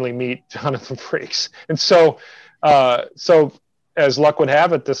to finally meet Jonathan Frakes. And so as luck would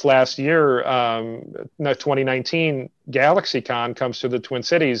have it, this last year, 2019, GalaxyCon comes to the Twin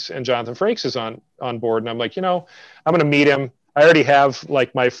Cities, and Jonathan Frakes is on board. And I'm like, I'm going to meet him. I already have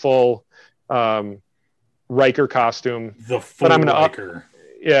like my full Riker costume. The full Riker.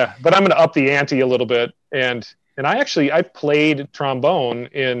 But I'm going to up the ante a little bit. And I played trombone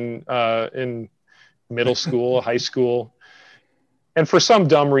in middle school, high school. And for some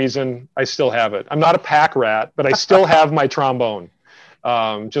dumb reason, I still have it. I'm not a pack rat, but I still have my trombone.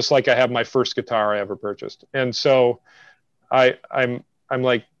 Just like I have my first guitar I ever purchased. And so I'm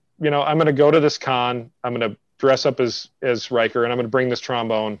like, I'm going to go to this con. I'm going to dress up as Riker, and I'm going to bring this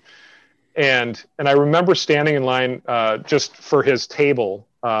trombone. And I remember standing in line just for his table.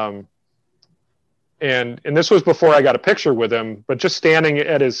 And this was before I got a picture with him, but just standing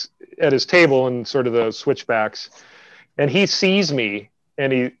at his table and sort of the switchbacks. And he sees me,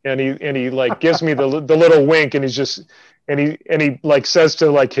 and he like gives me the little wink, and he like says to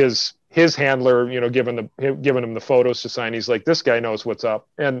like his handler, giving him the photos to sign. He's like, this guy knows what's up.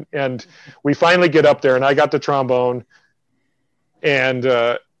 And we finally get up there, and I got the trombone, and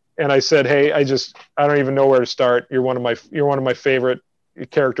I said, hey, I don't even know where to start. You're one of my favorite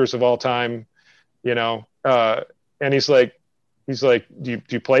characters of all time, and he's like, do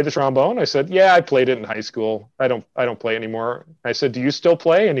you play the trombone? I said, yeah, I played it in high school. I don't play anymore. I said, do you still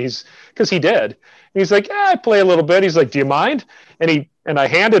play? And because he did. And he's like, yeah, I play a little bit. He's like, do you mind? And I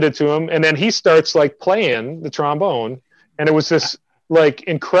handed it to him, and then he starts like playing the trombone, and it was this like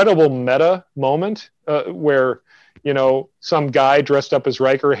incredible meta moment where some guy dressed up as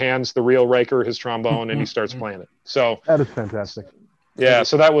Riker hands the real Riker his trombone and he starts playing it. So that is fantastic. Yeah,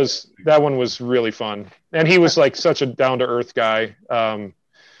 so that one was really fun, and he was like such a down to earth guy.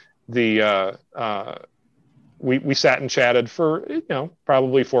 We sat and chatted for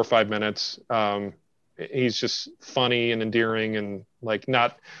probably 4 or 5 minutes. He's just funny and endearing, and like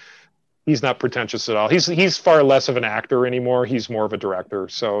he's not pretentious at all. He's far less of an actor anymore. He's more of a director.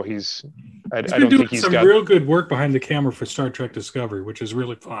 So he's been doing some real good work behind the camera for Star Trek Discovery, which is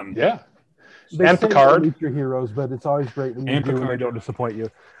really fun. Yeah. They and Picard. Meet your heroes, but it's always great when you do when they don't disappoint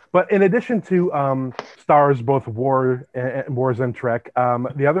you. But in addition to stars, both Wars and Trek,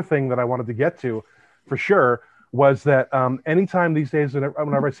 the other thing that I wanted to get to, for sure, was that anytime these days,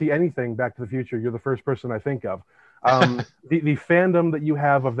 whenever I see anything Back to the Future, you're the first person I think of. The fandom that you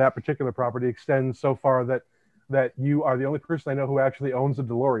have of that particular property extends so far that you are the only person I know who actually owns a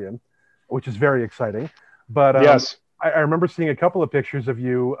DeLorean, which is very exciting. But yes. I remember seeing a couple of pictures of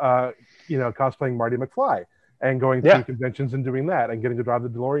you, cosplaying Marty McFly and going to conventions and doing that and getting to drive the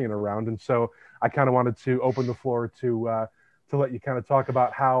DeLorean around. And so I kind of wanted to open the floor to let you kind of talk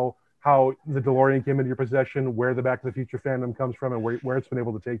about how the DeLorean came into your possession, where the Back to the Future fandom comes from, and where it's been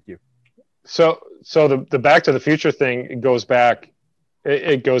able to take you. So the Back to the Future thing goes back.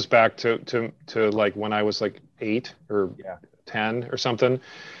 It goes back to like when I was like 8 or 10 or something.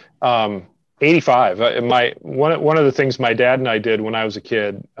 85. One of the things my dad and I did when I was a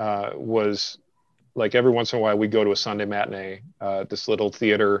kid was like every once in a while we'd go to a Sunday matinee, this little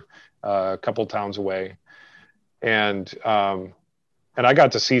theater a couple towns away, and I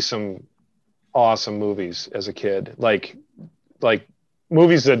got to see some awesome movies as a kid, like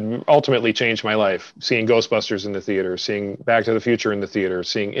movies that ultimately changed my life. Seeing Ghostbusters in the theater, seeing Back to the Future in the theater,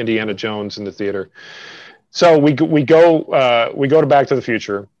 seeing Indiana Jones in the theater. So we go to Back to the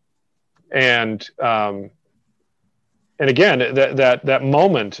Future. And again, that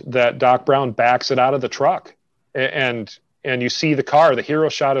moment that Doc Brown backs it out of the truck and you see the car, the hero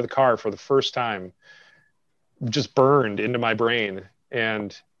shot of the car for the first time, just burned into my brain.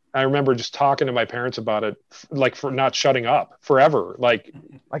 And I remember just talking to my parents about it, like for not shutting up forever. Like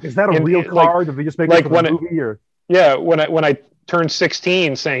is that a real car? Did they just make it for the movie? Yeah, when I turned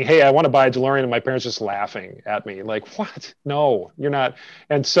 16 saying, hey, I want to buy a DeLorean, and my parents just laughing at me like, what? No, you're not.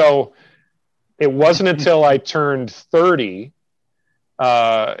 And so it wasn't until I turned 30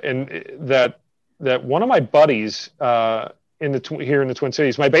 and that one of my buddies here in the Twin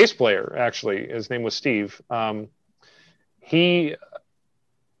Cities, my bass player, actually, his name was Steve.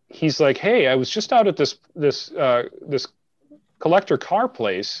 He's like, hey, I was just out at this collector car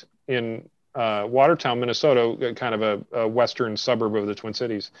place in Watertown, Minnesota, kind of a western suburb of the Twin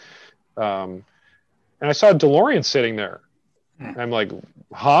Cities. And I saw a DeLorean sitting there. I'm like,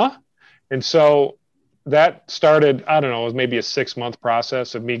 huh? And so that started, I don't know, it was maybe a 6-month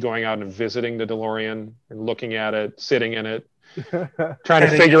process of me going out and visiting the DeLorean and looking at it, sitting in it, trying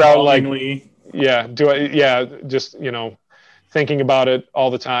to figure out like, just, thinking about it all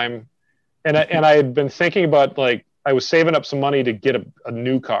the time. And I had been thinking about like, I was saving up some money to get a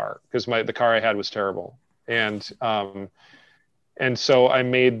new car because the car I had was terrible. And so I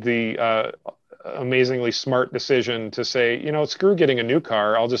made the amazingly smart decision to say, screw getting a new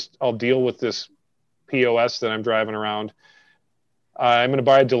car. I'll deal with this POS that I'm driving around. I'm going to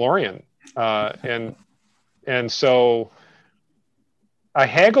buy a DeLorean. And so I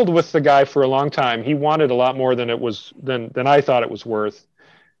haggled with the guy for a long time. He wanted a lot more than I thought it was worth.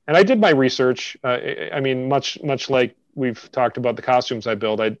 And I did my research. Much like we've talked about the costumes I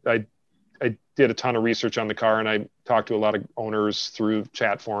build, I did a ton of research on the car, and I talked to a lot of owners through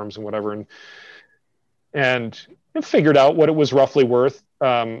chat forums and whatever. And figured out what it was roughly worth.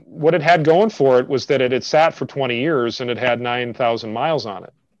 What it had going for it was that it had sat for 20 years and it had 9,000 miles on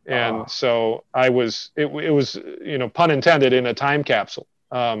it. And so it was, pun intended, in a time capsule.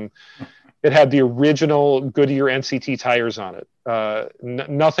 It had the original Goodyear NCT tires on it.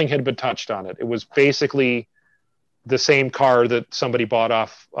 Nothing had been touched on it. It was basically the same car that somebody bought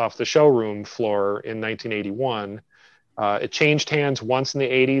off the showroom floor in 1981. It changed hands once in the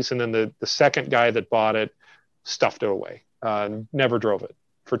 80s, and then the second guy that bought it stuffed it away, never drove it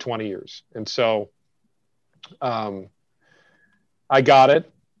for 20 years. And so I got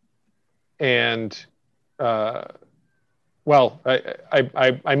it, and I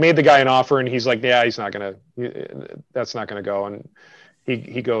made the guy an offer, and he's like, yeah, that's not gonna go. And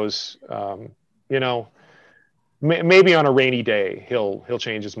he goes, maybe on a rainy day he'll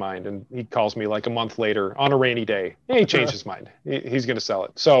change his mind. And he calls me like a month later on a rainy day. Yeah, he changed his mind. He's going to sell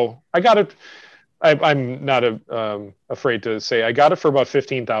it. So I got it. I'm not afraid to say I got it for about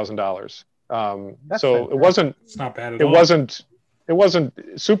 $15,000. So it wasn't. It's not bad at it all. It wasn't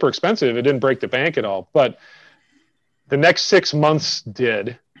super expensive. It didn't break the bank at all. But the next 6 months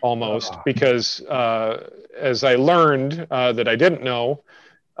did almost because as I learned that I didn't know,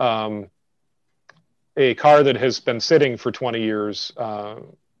 a car that has been sitting for 20 years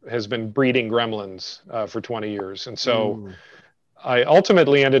has been breeding gremlins for 20 years. And so I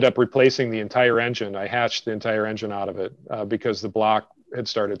ultimately ended up replacing the entire engine. I hatched the entire engine out of it because the block had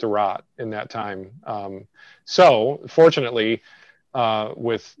started to rot in that time. So fortunately,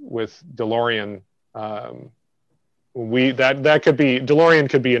 with DeLorean, DeLorean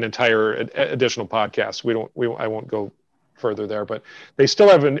could be an entire additional podcast. I won't go further there, but they still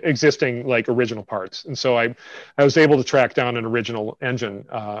have an existing like original parts. And so I was able to track down an original engine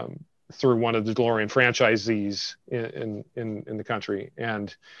through one of the DeLorean franchisees in the country.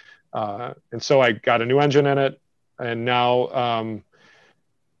 And so I got a new engine in it, and now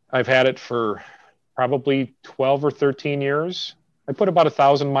I've had it for probably 12 or 13 years. I put about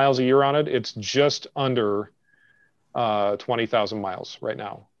 1,000 miles a year on it. It's just under 20,000 miles right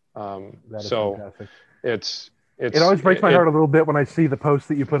now. That is so fantastic. It always breaks my heart a little bit when I see the post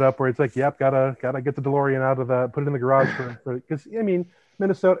that you put up where it's like, yep, gotta get the DeLorean out of put it in the garage because I mean,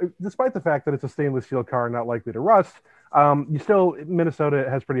 Minnesota, despite the fact that it's a stainless steel car not likely to rust, Minnesota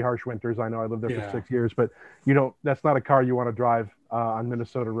has pretty harsh winters. I know I lived there for 6 years, but that's not a car you want to drive on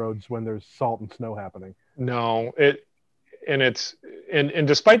Minnesota roads when there's salt and snow happening. No, and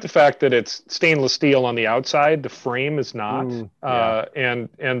despite the fact that it's stainless steel on the outside, the frame is not. And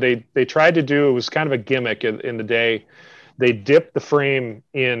they tried to do, it was kind of a gimmick in the day. They dipped the frame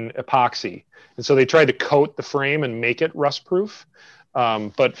in epoxy, and so they tried to coat the frame and make it rust proof.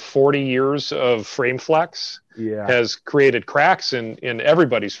 But 40 years of frame flex has created cracks in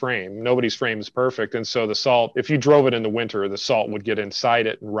everybody's frame. Nobody's frame is perfect. And so the salt, if you drove it in the winter, the salt would get inside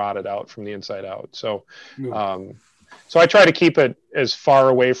it and rot it out from the inside out. So, so I try to keep it as far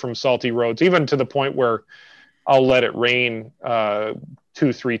away from salty roads, even to the point where I'll let it rain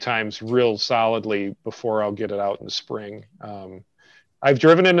 2-3 times real solidly before I'll get it out in the spring. I've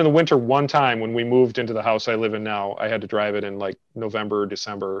driven it in the winter one time when we moved into the house I live in now. I had to drive it in like November,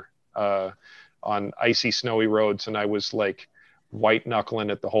 December on icy, snowy roads. And I was like white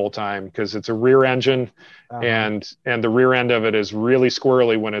knuckling it the whole time because it's a rear engine and the rear end of it is really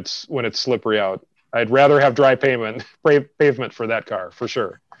squirrely when it's slippery out. I'd rather have dry pavement for that car for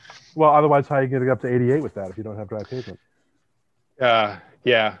sure. Well, otherwise, how are you getting up to 88 with that if you don't have dry pavement?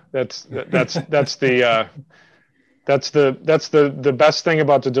 Yeah, that's the best thing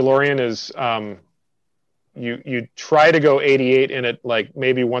about the DeLorean is you try to go 88 in it like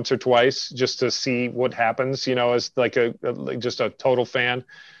maybe once or twice just to see what happens, as like just a total fan,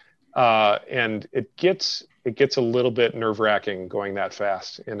 and it gets a little bit nerve-wracking going that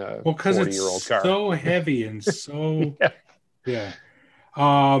fast in a 40-year-old car. So heavy and so yeah.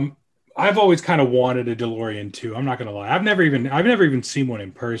 I've always kind of wanted a DeLorean too. I'm not gonna lie. I've never even seen one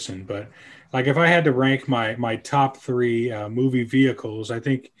in person, but like if I had to rank my top 3 movie vehicles, I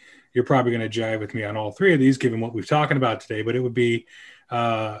think you're probably going to jive with me on all 3 of these, given what we've talking about today. But it would be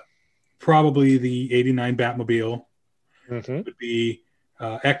probably the '89 Batmobile. It would be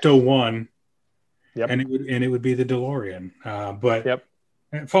Ecto-1. Yep. And it would be the DeLorean, but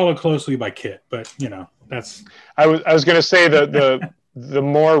followed closely by Kit. But that's. I was going to say the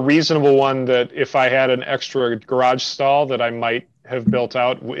more reasonable one that if I had an extra garage stall that I might have built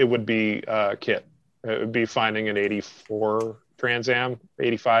out, it would be Kit. It would be finding an '84 Trans Am,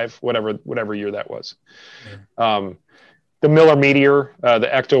 '85, whatever year that was. The Miller Meteor, the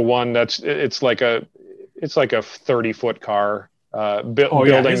Ecto-1, it's like a 30-foot car.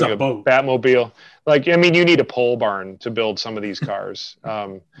 Building a Batmobile. Like, I mean, you need a pole barn to build some of these cars.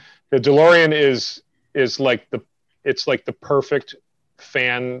 The DeLorean is like the perfect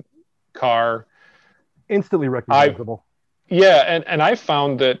fan car. Instantly recognizable. And I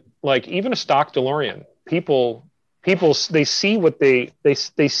found that like even a stock DeLorean, people they see what they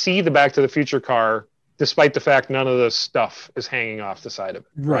see the Back to the Future car, despite the fact none of the stuff is hanging off the side of it.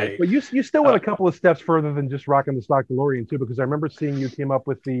 Right. But you still went a couple of steps further than just rocking the stock DeLorean too, because I remember seeing you came up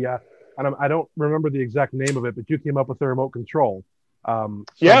with the and I don't remember the exact name of it, but you came up with the remote control. I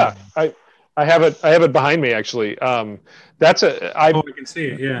have it behind me actually. I can see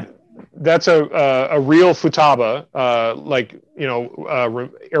it. Yeah. That's a real Futaba,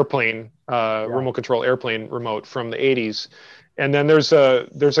 airplane, remote control airplane remote from the 80s. And then there's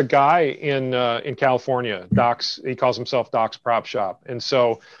a guy in California, Doc's. He calls himself Doc's Prop Shop. And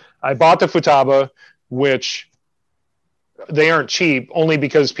so I bought the Futaba, which they aren't cheap only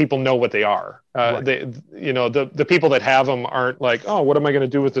because people know what they are. Right. The people that have them aren't like, oh, what am I going to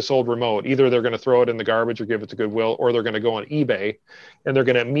do with this old remote? Either they're going to throw it in the garbage or give it to Goodwill, or they're going to go on eBay and they're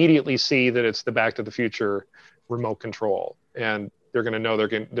going to immediately see that it's the Back to the Future remote control, and they're going to know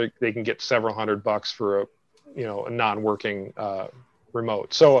they can get several $100 for a non-working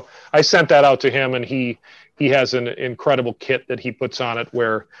remote. So I sent that out to him, and he has an incredible kit that he puts on it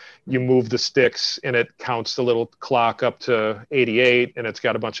where you move the sticks and it counts the little clock up to 88, and it's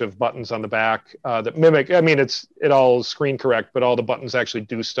got a bunch of buttons on the back that mimic. I mean, it all screen correct, but all the buttons actually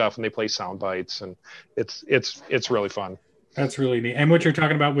do stuff, and they play sound bites, and it's really fun. That's really neat. And what you're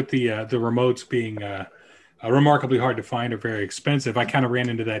talking about with the remotes being remarkably hard to find or very expensive, I kind of ran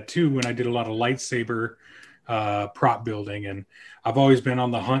into that too when I did a lot of lightsaber prop building, and I've always been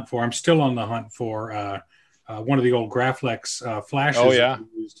on the hunt for. I'm still on the hunt for one of the old Graflex flashes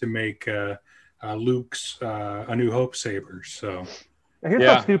used to make Luke's A New Hope sabers. So here's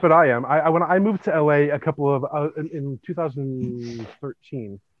how stupid I am. When I moved to LA in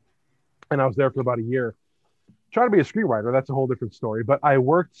 2013, and I was there for about a year, trying to be a screenwriter. That's a whole different story. But I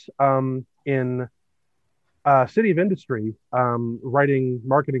worked in City of Industry, writing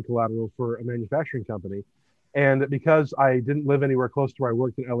marketing collateral for a manufacturing company. And because I didn't live anywhere close to where I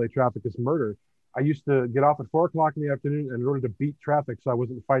worked, in LA traffic is murder, I used to get off at 4:00 in the afternoon, and in order to beat traffic, so I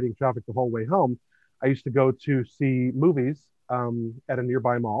wasn't fighting traffic the whole way home, I used to go to see movies at a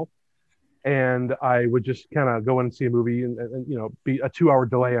nearby mall. And I would just kind of go in and see a movie and be a 2-hour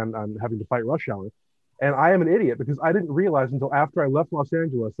delay on having to fight rush hour. And I am an idiot because I didn't realize until after I left Los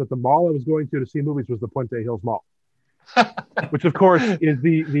Angeles that the mall I was going to see movies was the Puente Hills Mall, which of course is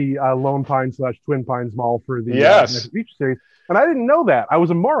the Lone Pine / Twin Pines Mall for the Next Beach series. And I didn't know that. I was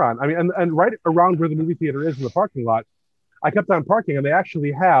a moron. I mean, and right around where the movie theater is in the parking lot, I kept on parking, and they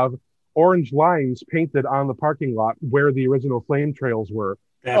actually have orange lines painted on the parking lot where the original flame trails were.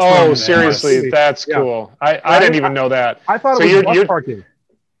 Seriously, that's cool. I didn't even know that. I thought it was bus parking.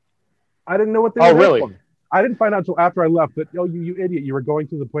 I didn't know what they were. Oh, really? For. I didn't find out until after I left that, you idiot, you were going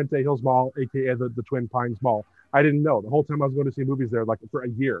to the Puente Hills Mall, aka the Twin Pines Mall. I didn't know. The whole time I was going to see movies there, like for a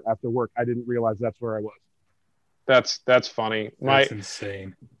year after work, I didn't realize that's where I was. That's funny. That's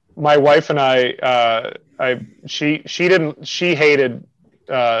insane. My wife and she hated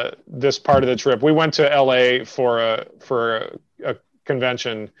this part of the trip. We went to LA for a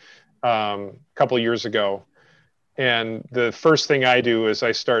convention a couple of years ago, and the first thing I do is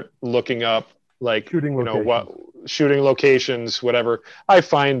I start looking up shooting locations, whatever. I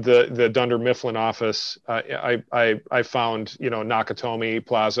find the Dunder Mifflin office. I found Nakatomi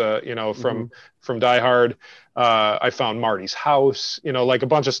Plaza, from Die Hard. I found Marty's house, like a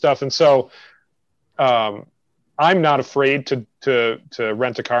bunch of stuff. And so I'm not afraid to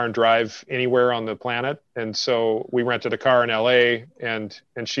rent a car and drive anywhere on the planet. And so we rented a car in LA, and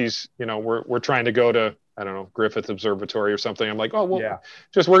she's, we're trying to go to, I don't know, Griffith Observatory or something. I'm like, oh, well,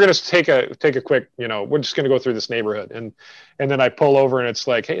 we're going to take a quick, we're just going to go through this neighborhood. And then I pull over, and it's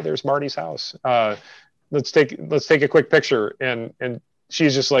like, hey, there's Marty's house. Let's take a quick picture. And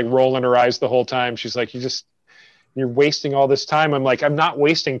she's just like rolling her eyes the whole time. She's like, you're wasting all this time. I'm like, I'm not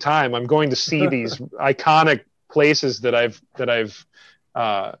wasting time. I'm going to see these iconic places that I've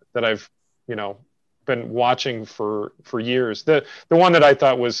been watching for years. The one that I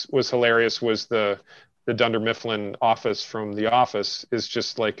thought was hilarious was the Dunder Mifflin office from The Office. Is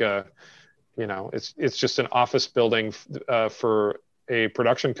just like it's just an office building for a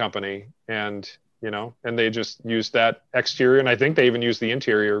production company, and they just used that exterior, and I think they even used the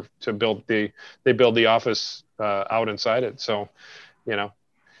interior to build the office out inside it. So,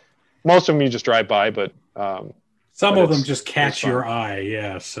 most of them you just drive by, but some of them just catch your eye.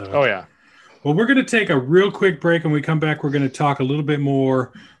 Yeah. So. Oh yeah. Well, we're going to take a real quick break, and when we come back, we're going to talk a little bit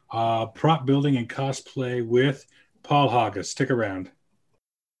more prop building and cosplay with Paul Haga. Stick around.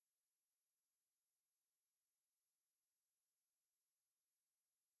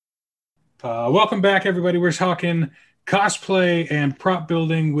 Welcome back, everybody. We're talking cosplay and prop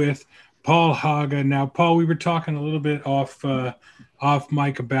building with Paul Haga. Now, Paul, we were talking a little bit off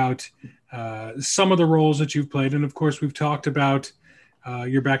mic about some of the roles that you've played, and of course, we've talked about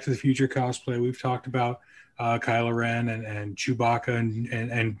your Back to the Future cosplay. We've talked about Kylo Ren and Chewbacca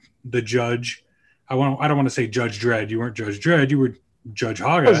and the Judge. I don't want to say Judge Dredd. You weren't Judge Dredd. You were Judge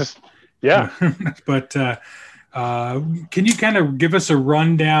Haga. Yeah. But can you kind of give us a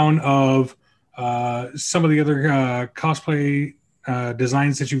rundown of some of the other cosplay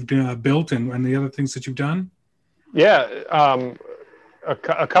designs that you've built and the other things that you've done? Yeah.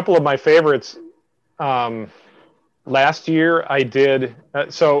 A couple of my favorites. Last year I did.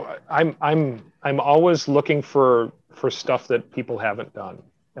 So I'm always looking for for stuff that people haven't done.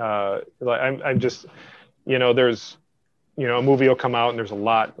 Like I'm just, there's, a movie will come out and there's a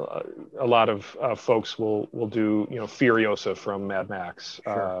lot of folks will do, Furiosa from Mad Max,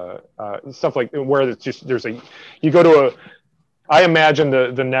 Sure. stuff like where it's just, you go to I imagine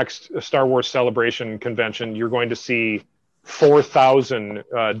the next Star Wars Celebration convention, you're going to see 4,000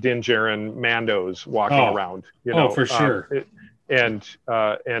 Din Djarin Mandos walking around, for sure. And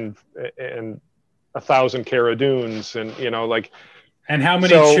 1,000 Cara Dunes, and and how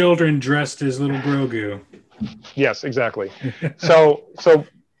many children dressed as little Grogu? Yes, exactly. So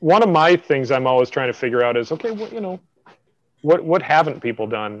one of my things I'm always trying to figure out is, okay, what haven't people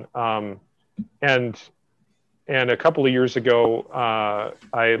done? And a couple of years ago,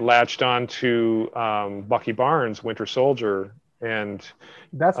 I latched on to Bucky Barnes' Winter Soldier, and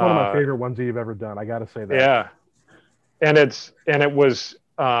that's one of my favorite ones that you've ever done. I got to say that. Yeah, and it was,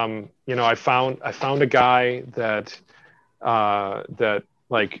 I found a guy that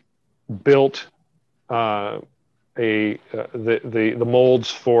like built the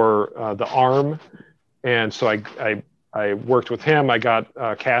molds for the arm, and so I worked with him. I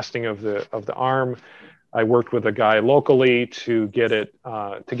got casting of the arm. I worked with a guy locally to get it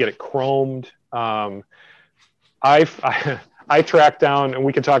chromed. I tracked down, and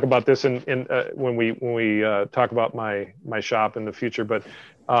we can talk about this when we talk about my shop in the future. But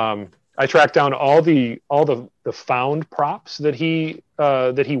I tracked down all the found props that he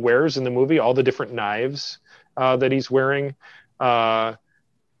wears in the movie, all the different knives that he's wearing,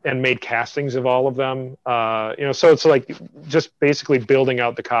 and made castings of all of them. So it's like just basically building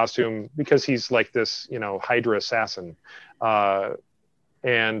out the costume, because he's like this, Hydra assassin.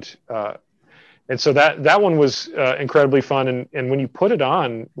 And so that one was incredibly fun. And when you put it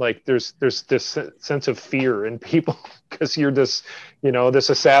on, like there's this sense of fear in people, because you're this, this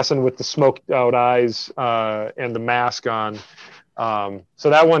assassin with the smoked out eyes and the mask on.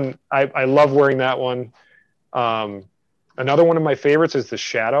 So that one, I love wearing that one. Another one of my favorites is the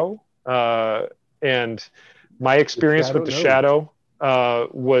Shadow. And my experience with the Shadow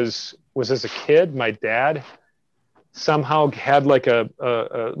was as a kid. My dad somehow had like a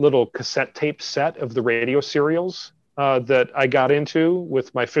little cassette tape set of the radio serials that I got into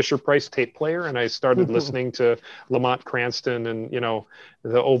with my Fisher-Price tape player, and I started listening to Lamont Cranston and the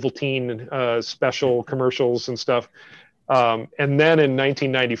Ovaltine special commercials and stuff. And then in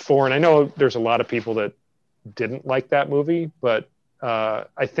 1994, and I know there's a lot of people that didn't like that movie, but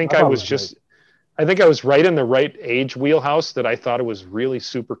I think I was right in the right age wheelhouse, that I thought it was really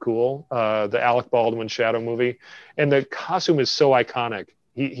super cool. The Alec Baldwin Shadow movie, and the costume is so iconic.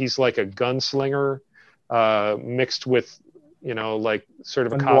 He's like a gunslinger mixed with, like sort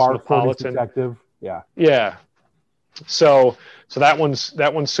of a cosmopolitan detective. Yeah. Yeah. So that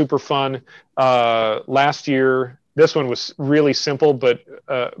one's super fun. Last year, this one was really simple, but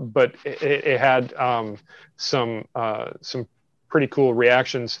it had some pretty cool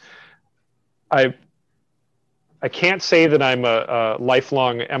reactions. I can't say that I'm a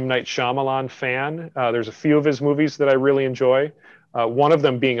lifelong M. Night Shyamalan fan. There's a few of his movies that I really enjoy. One of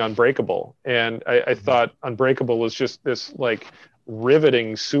them being Unbreakable, and I thought Unbreakable was just this like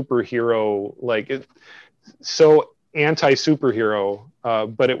riveting superhero, so anti-superhero,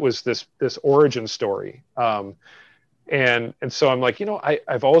 but it was this origin story. And so I'm like,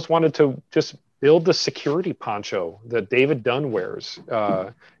 I've always wanted to just build the security poncho that David Dunn wears.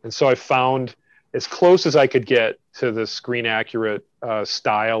 And so I found as close as I could get to the screen accurate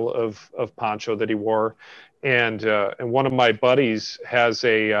style of poncho that he wore. And one of my buddies has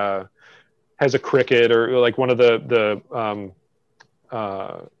a Cricut, or like one of the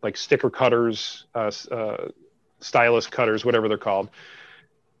like sticker cutters, stylus cutters, whatever they're called.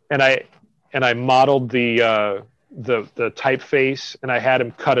 And I modeled the typeface, and I had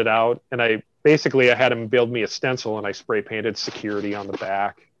him cut it out, and I had him build me a stencil, and I spray painted security on the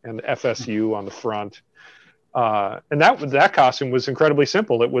back and FSU on the front. And that costume was incredibly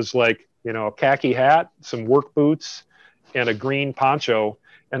simple. It was like, a khaki hat, some work boots, and a green poncho.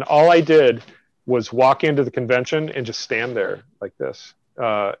 And all I did was walk into the convention and just stand there like this.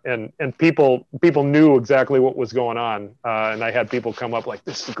 And people knew exactly what was going on. And I had people come up like,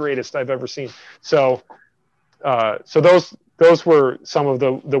 "This is the greatest I've ever seen." So those were some of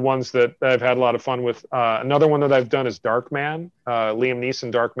the ones that I've had a lot of fun with. Another one that I've done is Darkman, Liam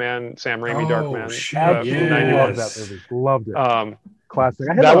Neeson Darkman, Sam Raimi Darkman. Absolutely loved that movie. Loved it. Classic.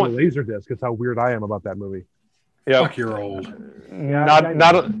 I had that on Laserdisc. That's how weird I am about that movie. Yeah, fuck, you're old.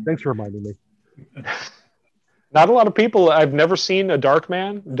 Thanks for reminding me. Not a lot of people. I've never seen a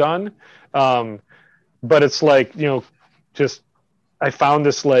Darkman done, but it's like, just I found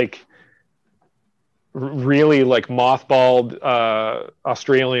this like really like mothballed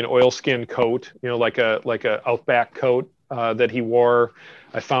Australian oilskin coat, like a Outback coat that he wore.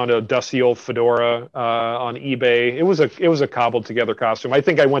 I found a dusty old fedora on eBay. It was a cobbled together costume. I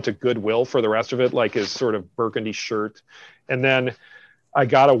think I went to Goodwill for the rest of it, like his sort of burgundy shirt, and then I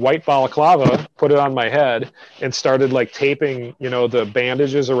got a white balaclava, put it on my head, and started like taping, the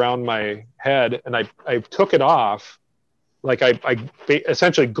bandages around my head, and I took it off. Like I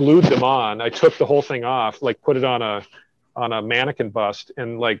essentially glued them on. I took the whole thing off, like put it on a mannequin bust,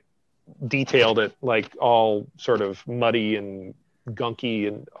 and like detailed it like all sort of muddy and gunky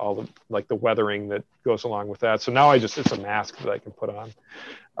and all the like the weathering that goes along with that. So now it's a mask that I can put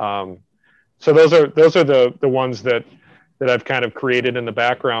on. So those are the ones that I've kind of created in the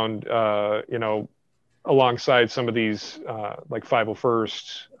background, alongside some of these like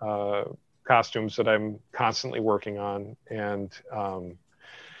 501st costumes that I'm constantly working on, and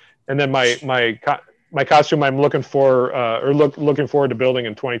then my costume I'm looking forward to building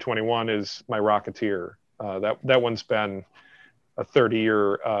in 2021 is my Rocketeer. That one's been a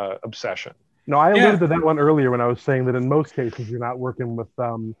 30-year obsession. No, I alluded to that one earlier when I was saying that in most cases you're not working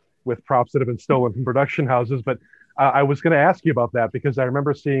with props that have been stolen from production houses, but I was going to ask you about that because I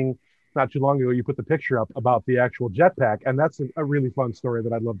remember seeing not too long ago you put the picture up about the actual jetpack, and that's a really fun story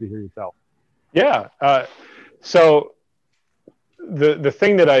that I'd love to hear you tell. Yeah. So the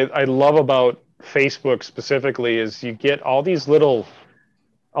thing that I love about Facebook specifically is you get all these little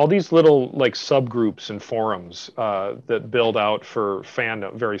like subgroups and forums that build out for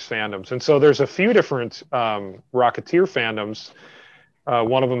various fandoms. And so there's a few different Rocketeer fandoms.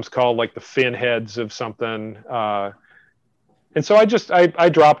 One of them's called like the Fin Heads of something. And so I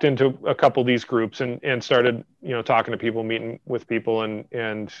dropped into a couple of these groups and started, talking to people, meeting with people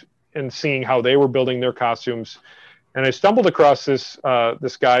and seeing how they were building their costumes. And I stumbled across this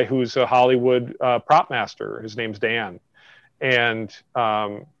guy who's a Hollywood prop master. His name's Dan. And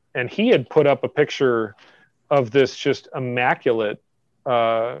he had put up a picture of this just immaculate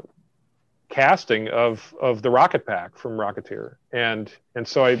casting of the Rocket Pack from Rocketeer. And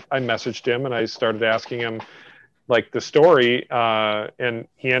so I messaged him and I started asking him like the story. And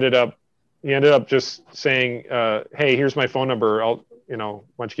he ended up just saying, hey, here's my phone number. why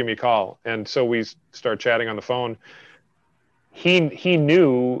don't you give me a call? And so we started chatting on the phone. He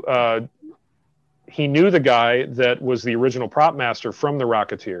knew the guy that was the original prop master from the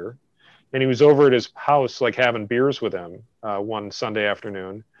Rocketeer, and he was over at his house, like having beers with him one Sunday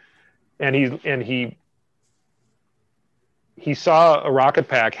afternoon. And he saw a rocket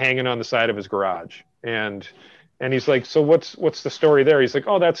pack hanging on the side of his garage, and he's like, so what's the story there? He's like,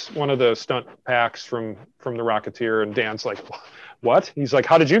 oh, that's one of the stunt packs from the Rocketeer. And Dan's like, what? He's like,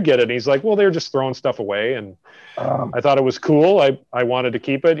 how did you get it? And he's like, well, they were just throwing stuff away, and I thought it was cool. I wanted to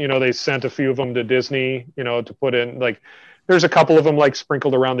keep it. They sent a few of them to Disney, to put in, like, there's a couple of them like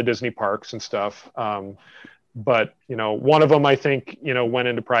sprinkled around the Disney parks and stuff. But one of them, I think, went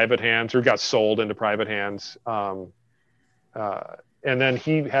into private hands or got sold into private hands. And then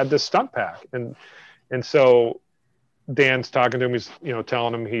he had this stunt pack, and so Dan's talking to him. He's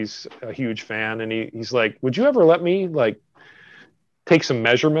telling him he's a huge fan, and he's like, would you ever let me like take some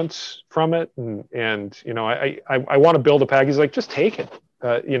measurements from it? And I want to build a pack. He's like, just take it.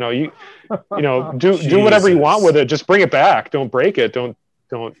 Do whatever you want with it. Just bring it back. Don't break it. Don't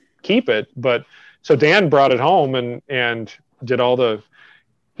keep it. But so Dan brought it home and did all the.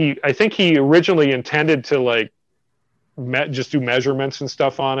 I think he originally intended to like just do measurements and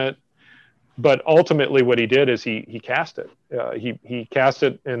stuff on it, but ultimately what he did is he cast it. He cast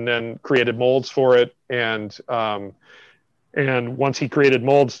it and then created molds for it, and once he created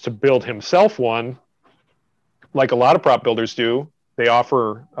molds to build himself one, like a lot of prop builders do, they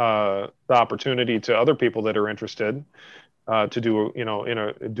offer the opportunity to other people that are interested to do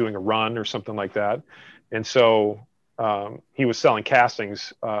doing a run or something like that. And so he was selling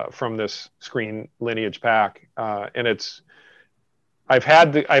castings from this Screen Lineage pack, and I've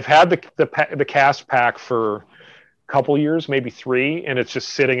had the cast pack for a couple years, maybe 3, and it's just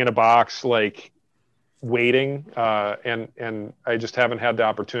sitting in a box like waiting, and I just haven't had the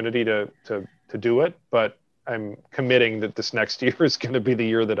opportunity to do it, but I'm committing that this next year is going to be the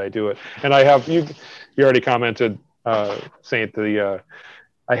year that I do it. And I have you already commented, Saint, I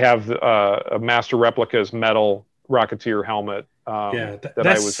have a Master Replicas metal Rocketeer helmet that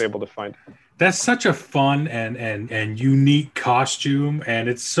I was able to find. That's such a fun and unique costume, and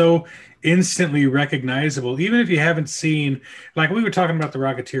it's so instantly recognizable. Even if you haven't seen, like we were talking about the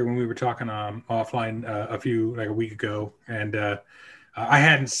Rocketeer when we were talking offline a week ago, and I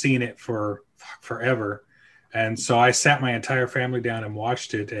hadn't seen it for forever, and so I sat my entire family down and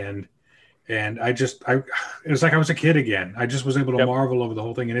watched it, and and it was like I was a kid again. I just was able to Yep. marvel over the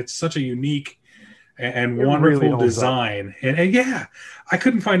whole thing, and it's such a unique and It wonderful really holds up. design. And yeah, I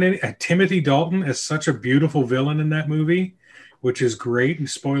couldn't find any. Timothy Dalton is such a beautiful villain in that movie, which is great. And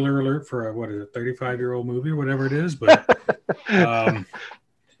spoiler alert for a, what is it, 35-year-old movie or whatever it is. But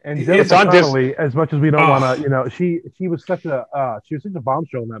And It's Jennifer on Dis- Connelly, as much as we don't Oh. want to, she was such a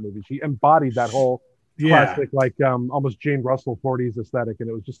bombshell in that movie. She embodied that whole yeah. classic, like almost Jane Russell 40s aesthetic, and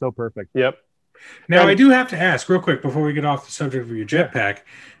it was just so perfect. Yep. Now And- I do have to ask real quick before we get off the subject of your jetpack.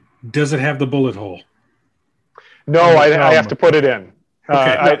 Does it have the bullet hole? No, I have to put it in.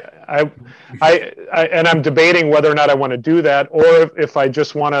 Okay. I and I'm debating whether or not I want to do that, or if I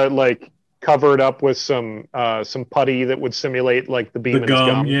just want to like cover it up with some putty that would simulate like the beam The in his gum,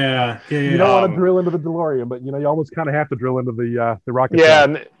 gum. yeah. You don't want to drill into the DeLorean, but you almost kind of have to drill into the rocket. Yeah,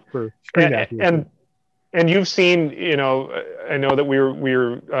 tank for screen accuracy. and you've seen, I know that we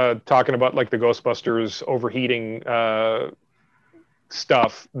were talking about like the Ghostbusters overheating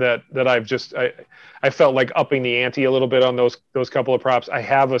stuff that I felt like upping the ante a little bit on those couple of props. I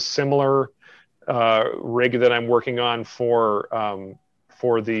have a similar rig that I'm working on for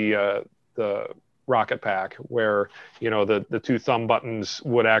the rocket pack, where the two thumb buttons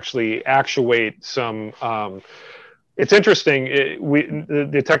would actually actuate some. It's interesting.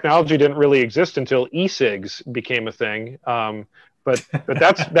 The technology didn't really exist until e-cigs became a thing. But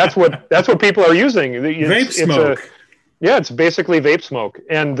that's what people are using. Vape smoke. It's basically vape smoke,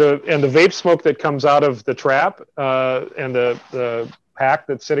 and the vape smoke that comes out of the trap and the pack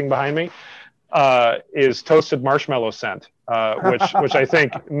that's sitting behind me is toasted marshmallow scent, which I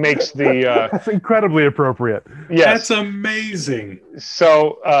think makes the that's incredibly appropriate. Yes, That's amazing.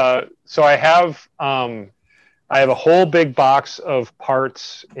 So I have a whole big box of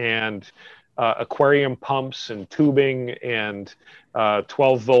parts and aquarium pumps and tubing and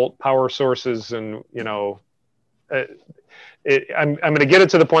 12-volt power sources, and I'm going to get it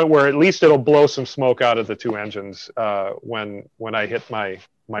to the point where at least it'll blow some smoke out of the two engines when I hit my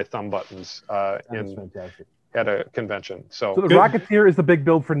thumb buttons That's fantastic. at a convention. So the Rocketeer is the big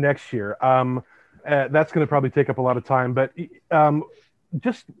build for next year. That's going to probably take up a lot of time, but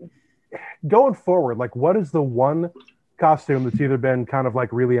just going forward, like, what is the one costume that's either been kind of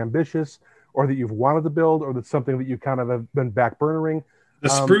like really ambitious, or that you've wanted to build, or that's something that you kind of have been backburnering? The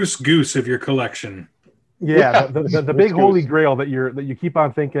spruce goose of your collection. Yeah, the big holy grail that you keep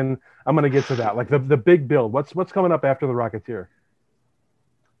on thinking, I'm going to get to that. Like the big build. What's coming up after the Rocketeer?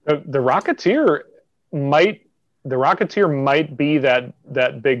 The Rocketeer might be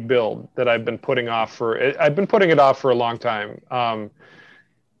that big build that I've been putting off for. I've been putting it off for a long time.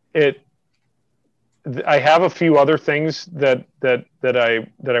 I have a few other things that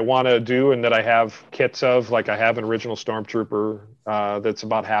I want to do and that I have kits of. Like I have an original Stormtrooper that's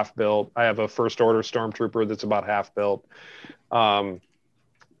about half built. I have a First Order Stormtrooper that's about half built. I'm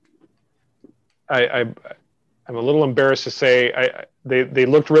a little embarrassed to say they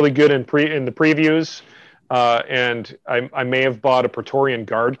looked really good in the previews, and I may have bought a Praetorian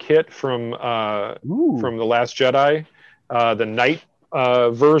Guard kit from The Last Jedi, the Knight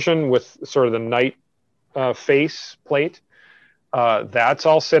version with sort of the Knight face plate. That's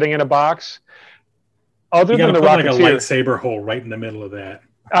all sitting in a box. Other than the put Rocketeer, like a lightsaber hole right in the middle of that.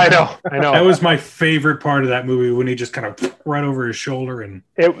 I know. That was my favorite part of that movie, when he just kind of right over his shoulder, and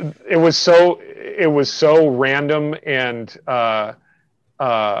it was so random and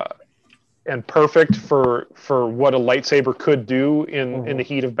perfect for what a lightsaber could do in the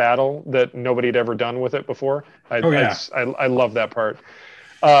heat of battle that nobody had ever done with it before. I love that part.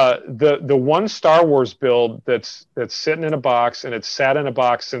 The one Star Wars build that's sitting in a box, and it's sat in a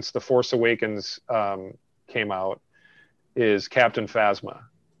box since The Force Awakens came out, is Captain Phasma.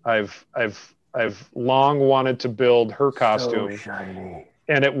 I've long wanted to build her costume, So shiny.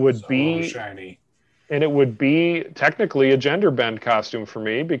 and it would so be shiny. And it would be technically a gender bend costume for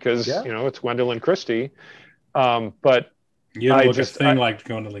me because it's Gwendolyn Christie. But You don't look a thing like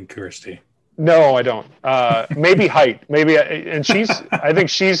Gwendolyn Christie. No, I don't. Maybe height. Maybe, and I think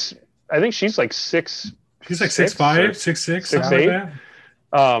she's like six. She's like 6'5", 6'6", something like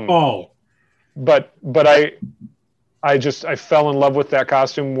that. But I fell in love with that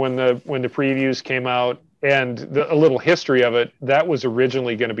costume when the previews came out, and a little history of it. That was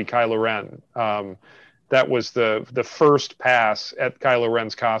originally going to be Kylo Ren. That was the first pass at Kylo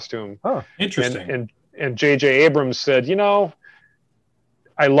Ren's costume. Oh, interesting. And J.J. Abrams said,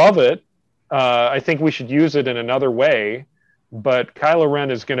 I love it. I think we should use it in another way, but Kylo Ren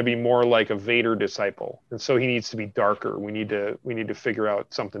is going to be more like a Vader disciple, and so he needs to be darker. We need to figure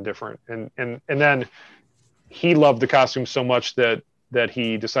out something different. And then he loved the costume so much that that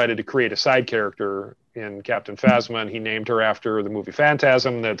he decided to create a side character in Captain Phasma, and he named her after the movie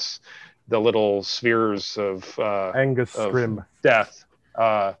Phantasm. That's the little spheres of Angus Scrimm death.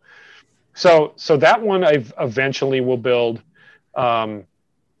 So that one I eventually will build.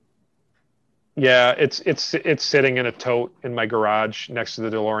 Yeah, it's sitting in a tote in my garage next to the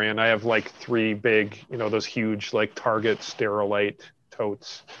DeLorean. I have like 3 big, those huge like Target Sterilite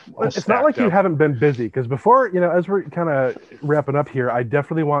totes. It's not like you haven't been busy, because before, as we're kind of wrapping up here, I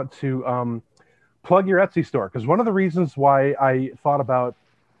definitely want to plug your Etsy store, because one of the reasons why I thought about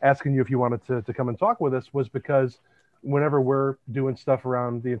asking you if you wanted to come and talk with us was because whenever we're doing stuff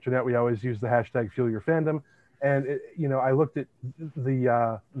around the internet, we always use the hashtag Fuel Your Fandom. And I looked at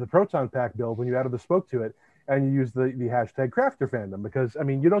the Proton Pack build when you added the spoke to it, and you used the hashtag Crafter Fandom, because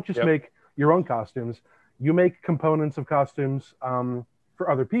you don't just make your own costumes, you make components of costumes for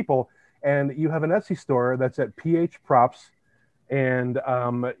other people, and you have an Etsy store that's at PH Props, and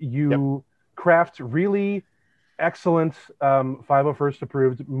you craft really excellent 501st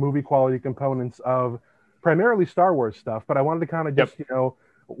approved movie quality components of primarily Star Wars stuff. But I wanted to kind of just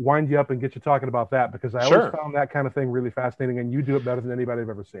wind you up and get you talking about that, because I always found that kind of thing really fascinating, and you do it better than anybody I've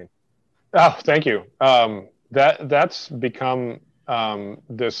ever seen. Oh, thank you. That's become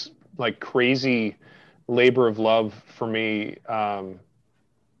this like crazy labor of love for me.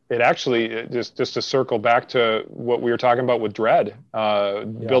 It actually, just to circle back to what we were talking about with Dredd,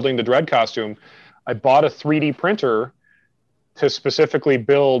 building the Dredd costume, I bought a 3D printer to specifically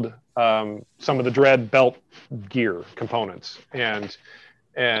build some of the Dredd belt gear components.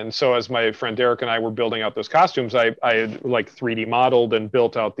 And so as my friend Derek and I were building out those costumes, I had like 3D modeled and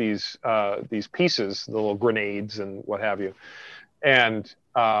built out these pieces, the little grenades and what have you. And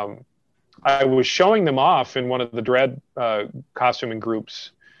I was showing them off in one of the Dredd costuming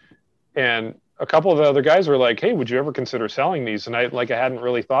groups, and a couple of the other guys were like, "Hey, would you ever consider selling these?" And I hadn't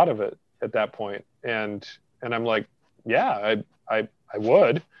really thought of it at that point. And I'm like, "Yeah, I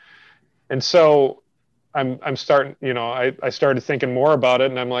would." And so I'm starting, I started thinking more about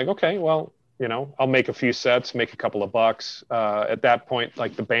it, and I'm like, okay, well, I'll make a few sets, make a couple of bucks. At that point,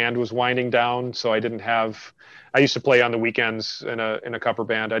 like the band was winding down, so I used to play on the weekends in a cover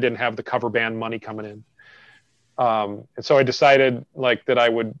band. I didn't have the cover band money coming in. And so I decided that I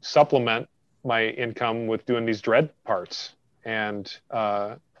would supplement my income with doing these Dredd parts, and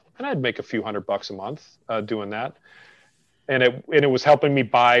I'd make a few $100 a month doing that. And it was helping me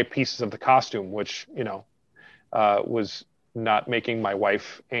buy pieces of the costume, which, was not making my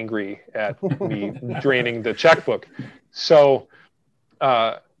wife angry at me draining the checkbook. So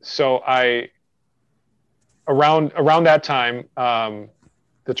I, around that time,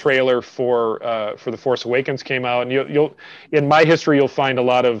 the trailer for The Force Awakens came out, and you'll in my history, you'll find a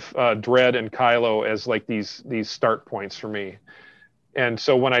lot of Dredd and Kylo as like these start points for me. And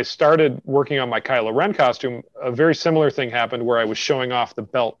so when I started working on my Kylo Ren costume, a very similar thing happened where I was showing off the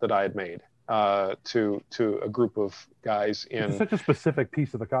belt that I had made to a group of guys. It's such a specific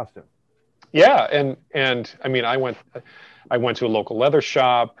piece of the costume. Yeah, and I mean, I went to a local leather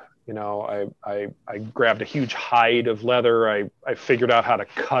shop. I grabbed a huge hide of leather. I figured out how to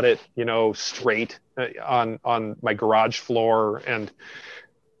cut it, straight on my garage floor. And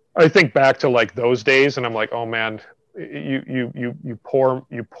I think back to like those days, and I'm like, oh man, you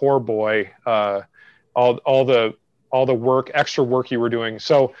poor boy, all the extra work you were doing.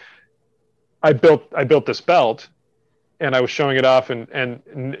 So I built this belt, and I was showing it off,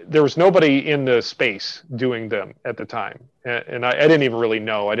 and there was nobody in the space doing them at the time, and I didn't even really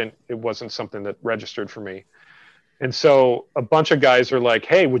know. It wasn't something that registered for me. And so a bunch of guys are like,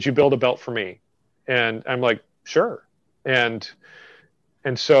 hey, would you build a belt for me? And I'm like, sure. And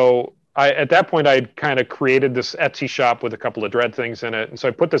so at that point, I'd kind of created this Etsy shop with a couple of Dredd things in it. And so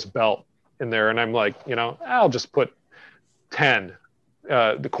I put this belt in there, and I'm like, I'll just put 10,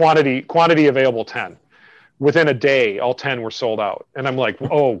 the quantity available 10. Within a day, all 10 were sold out. And I'm like,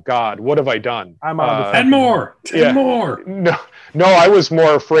 oh God, what have I done? I'm on 10 more, 10 more. No, I was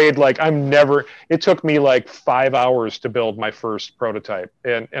more afraid, it took me like 5 hours to build my first prototype.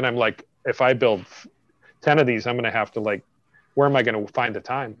 And I'm like, if I build 10 of these, I'm going to have to where am I going to find the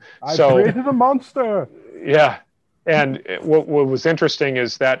time? I created a monster. Yeah. And what was interesting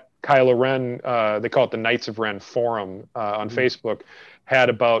is that Kylo Ren, they call it the Knights of Ren forum on Facebook, had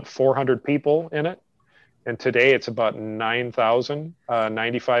about 400 people in it. And today it's about 9,000,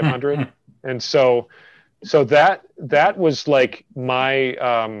 9,500. And so that was like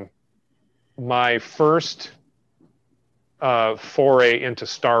my first foray into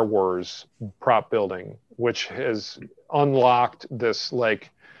Star Wars prop building, which has unlocked this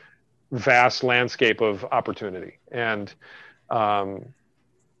vast landscape of opportunity. And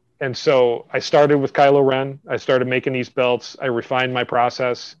And so I started with Kylo Ren. I started making these belts. I refined my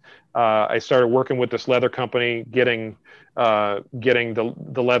process. I started working with this leather company, getting the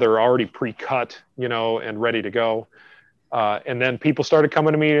leather already pre-cut, and ready to go. And then people started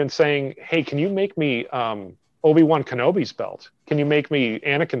coming to me and saying, "Hey, can you make me Obi-Wan Kenobi's belt? Can you make me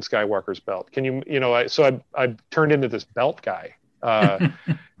Anakin Skywalker's belt? Can you, I turned into this belt guy."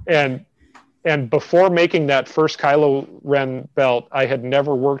 And before making that first Kylo Ren belt, I had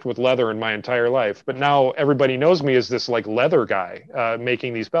never worked with leather in my entire life. But now everybody knows me as this like leather guy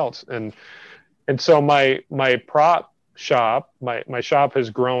making these belts. And so my prop shop, my shop has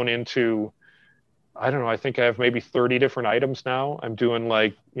grown into, I don't know, I think I have maybe 30 different items now. I'm doing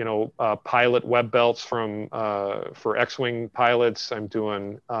like, pilot web belts for X-Wing pilots. I'm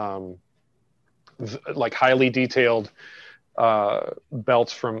doing like highly detailed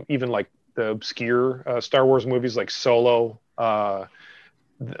belts from even like the obscure Star Wars movies like Solo,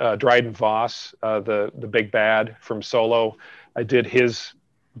 Dryden Voss, the big bad from Solo. I did his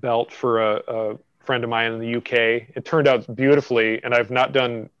belt for a friend of mine in the UK. It turned out beautifully, and I've not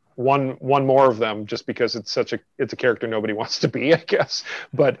done one more of them just because it's a character nobody wants to be, I guess.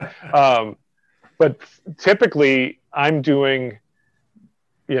 But typically I'm doing,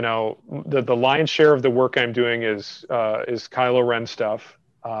 the lion's share of the work I'm doing is Kylo Ren stuff.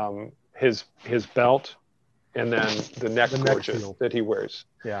 His belt, and then the neck gorget that he wears.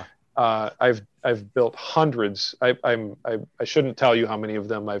 Yeah. I've built hundreds. I shouldn't tell you how many of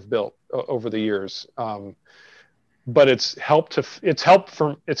them I've built over the years. But it's helped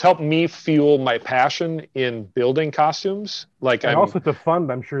me fuel my passion in building costumes. Also to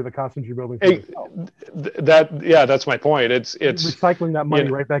fund, I'm sure, the costumes you're building for yourself. That's my point. It's recycling that money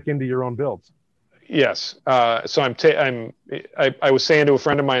right back into your own builds. Yes. So I was saying to a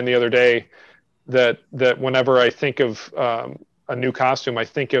friend of mine the other day that whenever I think of a new costume, I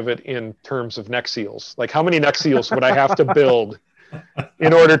think of it in terms of neck seals. Like, how many neck seals would I have to build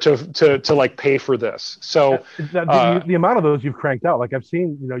in order to like pay for this? So the amount of those you've cranked out, like I've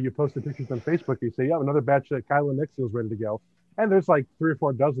seen, you posted pictures on Facebook. You say you have another batch of Kylo neck seals ready to go, and there's like 3 or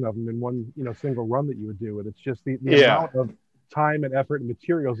 4 dozen of them in one single run that you would do, and it's just the amount of time and effort and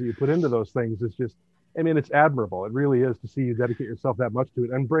materials that you put into those things is just, it's admirable. It really is, to see you dedicate yourself that much to it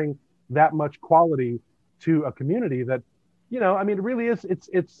and bring that much quality to a community that, it really is,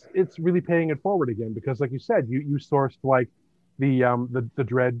 it's really paying it forward again, because like you said, you sourced like the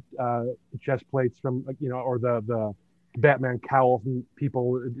Dread chest plates from, or the Batman cowl from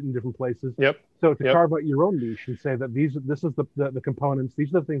people in different places. Yep. So to carve out your own niche and say that this is the components,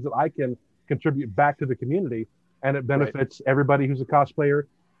 these are the things that I can contribute back to the community, and it benefits everybody who's a cosplayer,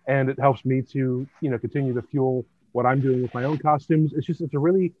 and it helps me to, continue to fuel what I'm doing with my own costumes. It's a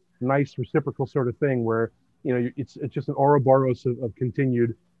really nice reciprocal sort of thing where, it's just an Ouroboros of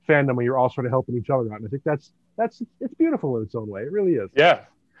continued fandom where you're all sort of helping each other out. And I think it's beautiful in its own way. It really is. Yeah.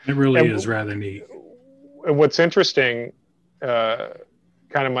 It really is rather neat. And what's interesting, kind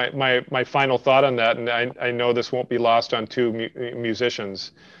of my final thought on that, and I know this won't be lost on two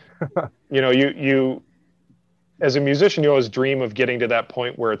musicians. You as a musician, you always dream of getting to that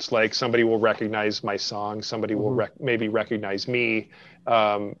point where it's like somebody will recognize my song, somebody will maybe recognize me,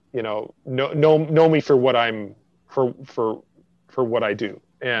 know me for what I'm for what I do,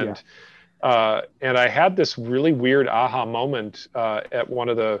 and I had this really weird aha moment at one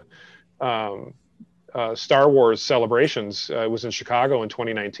of the Star Wars celebrations. It was in Chicago in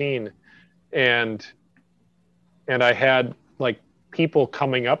 2019, and I had like people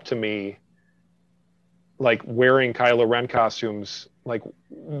coming up to me, like wearing Kylo Ren costumes, like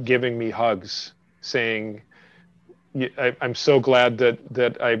giving me hugs, saying, "I'm so glad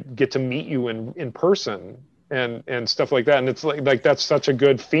that I get to meet you in person," and stuff like that. And it's like that's such a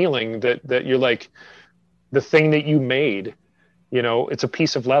good feeling that you're like, the thing that you made, it's a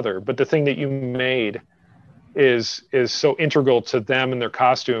piece of leather, but the thing that you made is so integral to them and their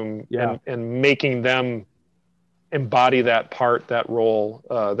costume, and making them embody that part, that role,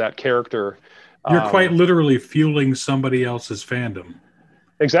 that character. You're quite literally fueling somebody else's fandom.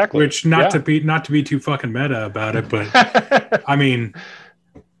 Exactly. Which not to be too fucking meta about it, but I mean,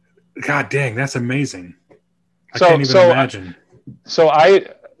 god dang, that's amazing. I can't even imagine. So I,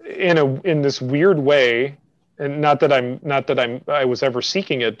 in this weird way, and not that I was ever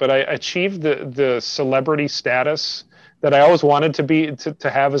seeking it, but I achieved the celebrity status that I always wanted to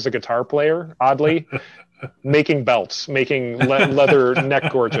have as a guitar player, oddly. Making belts, making leather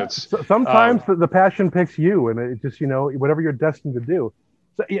neck gorgets. Sometimes the passion picks you, and it just, whatever you're destined to do.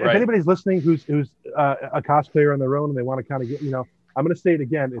 So if anybody's listening who's a cosplayer on their own and they want to kind of get, I'm going to say it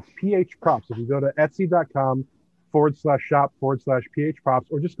again, it's PH Props. If you go to Etsy.com etsy.com/shop/phprops,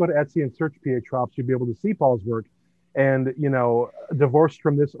 or just go to Etsy and search phprops. You'll be able to see Paul's work. And, divorced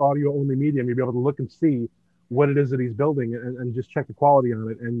from this audio only medium, you'll be able to look and see what it is that he's building and just check the quality on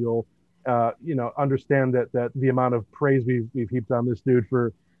it. And you'll, understand that the amount of praise we've heaped on this dude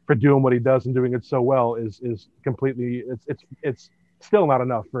for doing what he does and doing it so well is completely, it's still not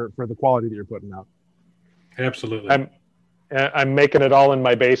enough for the quality that you're putting out. Absolutely. I'm making it all in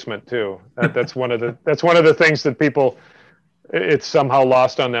my basement too. That's one of the things that people, it's somehow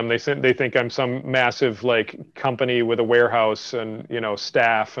lost on them. They think I'm some massive company with a warehouse and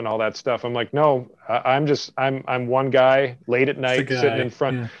staff and all that stuff. I'm like, no, I'm one guy late at night sitting in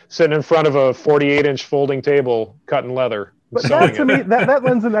front of a 48-inch folding table cutting leather. But that, to me, that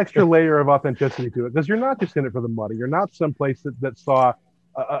lends an extra layer of authenticity to it, because you're not just in it for the money. You're not someplace that saw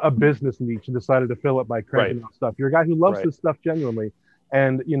a business niche and decided to fill it by cranking out stuff. You're a guy who loves this stuff genuinely,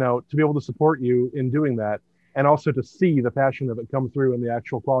 and to be able to support you in doing that, and also to see the passion of it come through in the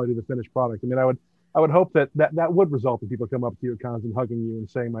actual quality of the finished product. I mean, I would hope that would result in people come up to you at cons and hugging you and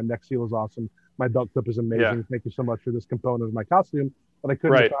saying, "My neck seal is awesome. My belt clip is amazing. Yeah. Thank you so much for this component of my costume that I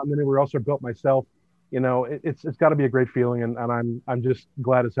couldn't have found anywhere else or built myself." It's got to be a great feeling, and I'm just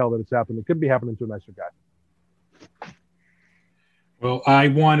glad as hell that it's happened. It could be happening to a nicer guy. Well, I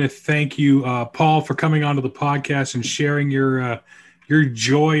want to thank you, Paul, for coming onto the podcast and sharing your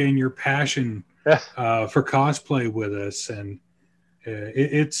joy and your passion for cosplay with us. And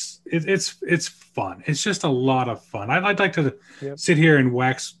it's fun. It's just a lot of fun. I'd like to sit here and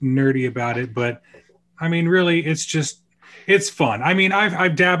wax nerdy about it, but I mean, really, it's fun. I mean,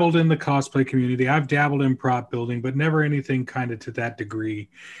 I've dabbled in the cosplay community. I've dabbled in prop building, but never anything kind of to that degree.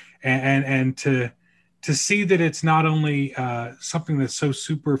 And to see that it's not only something that's so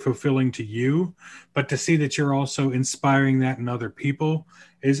super fulfilling to you, but to see that you're also inspiring that in other people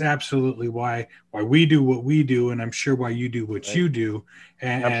is absolutely why we do what we do, and I'm sure why you do what you do.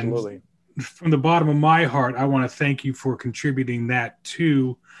 And absolutely. From the bottom of my heart, I want to thank you for contributing that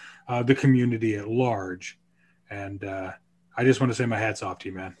to the community at large. And I just want to say my hat's off to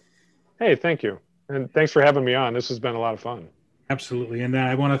you, man. Hey, thank you. And thanks for having me on. This has been a lot of fun. Absolutely. And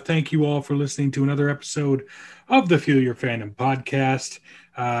I want to thank you all for listening to another episode of the Feel Your Fandom podcast.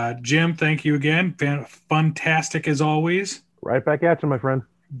 Jim, thank you again. Fantastic as always. Right back at you, my friend.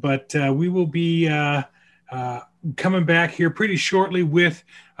 But we will be coming back here pretty shortly with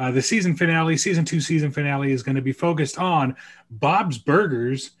the season finale. Season 2 season finale is going to be focused on Bob's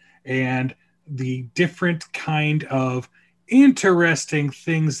Burgers and the different kind of interesting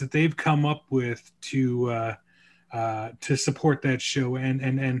things that they've come up with to support that show,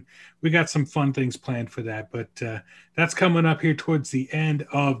 and we got some fun things planned for that, but that's coming up here towards the end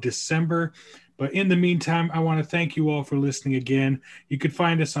of December. But in the meantime, I want to thank you all for listening again. You could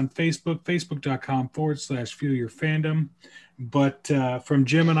find us on Facebook, facebook.com/Feel Your Fandom. But from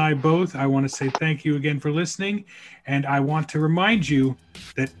Jim and I both, I want to say thank you again for listening, and I want to remind you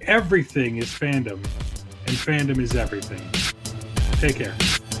that everything is fandom, and fandom is everything. Take care.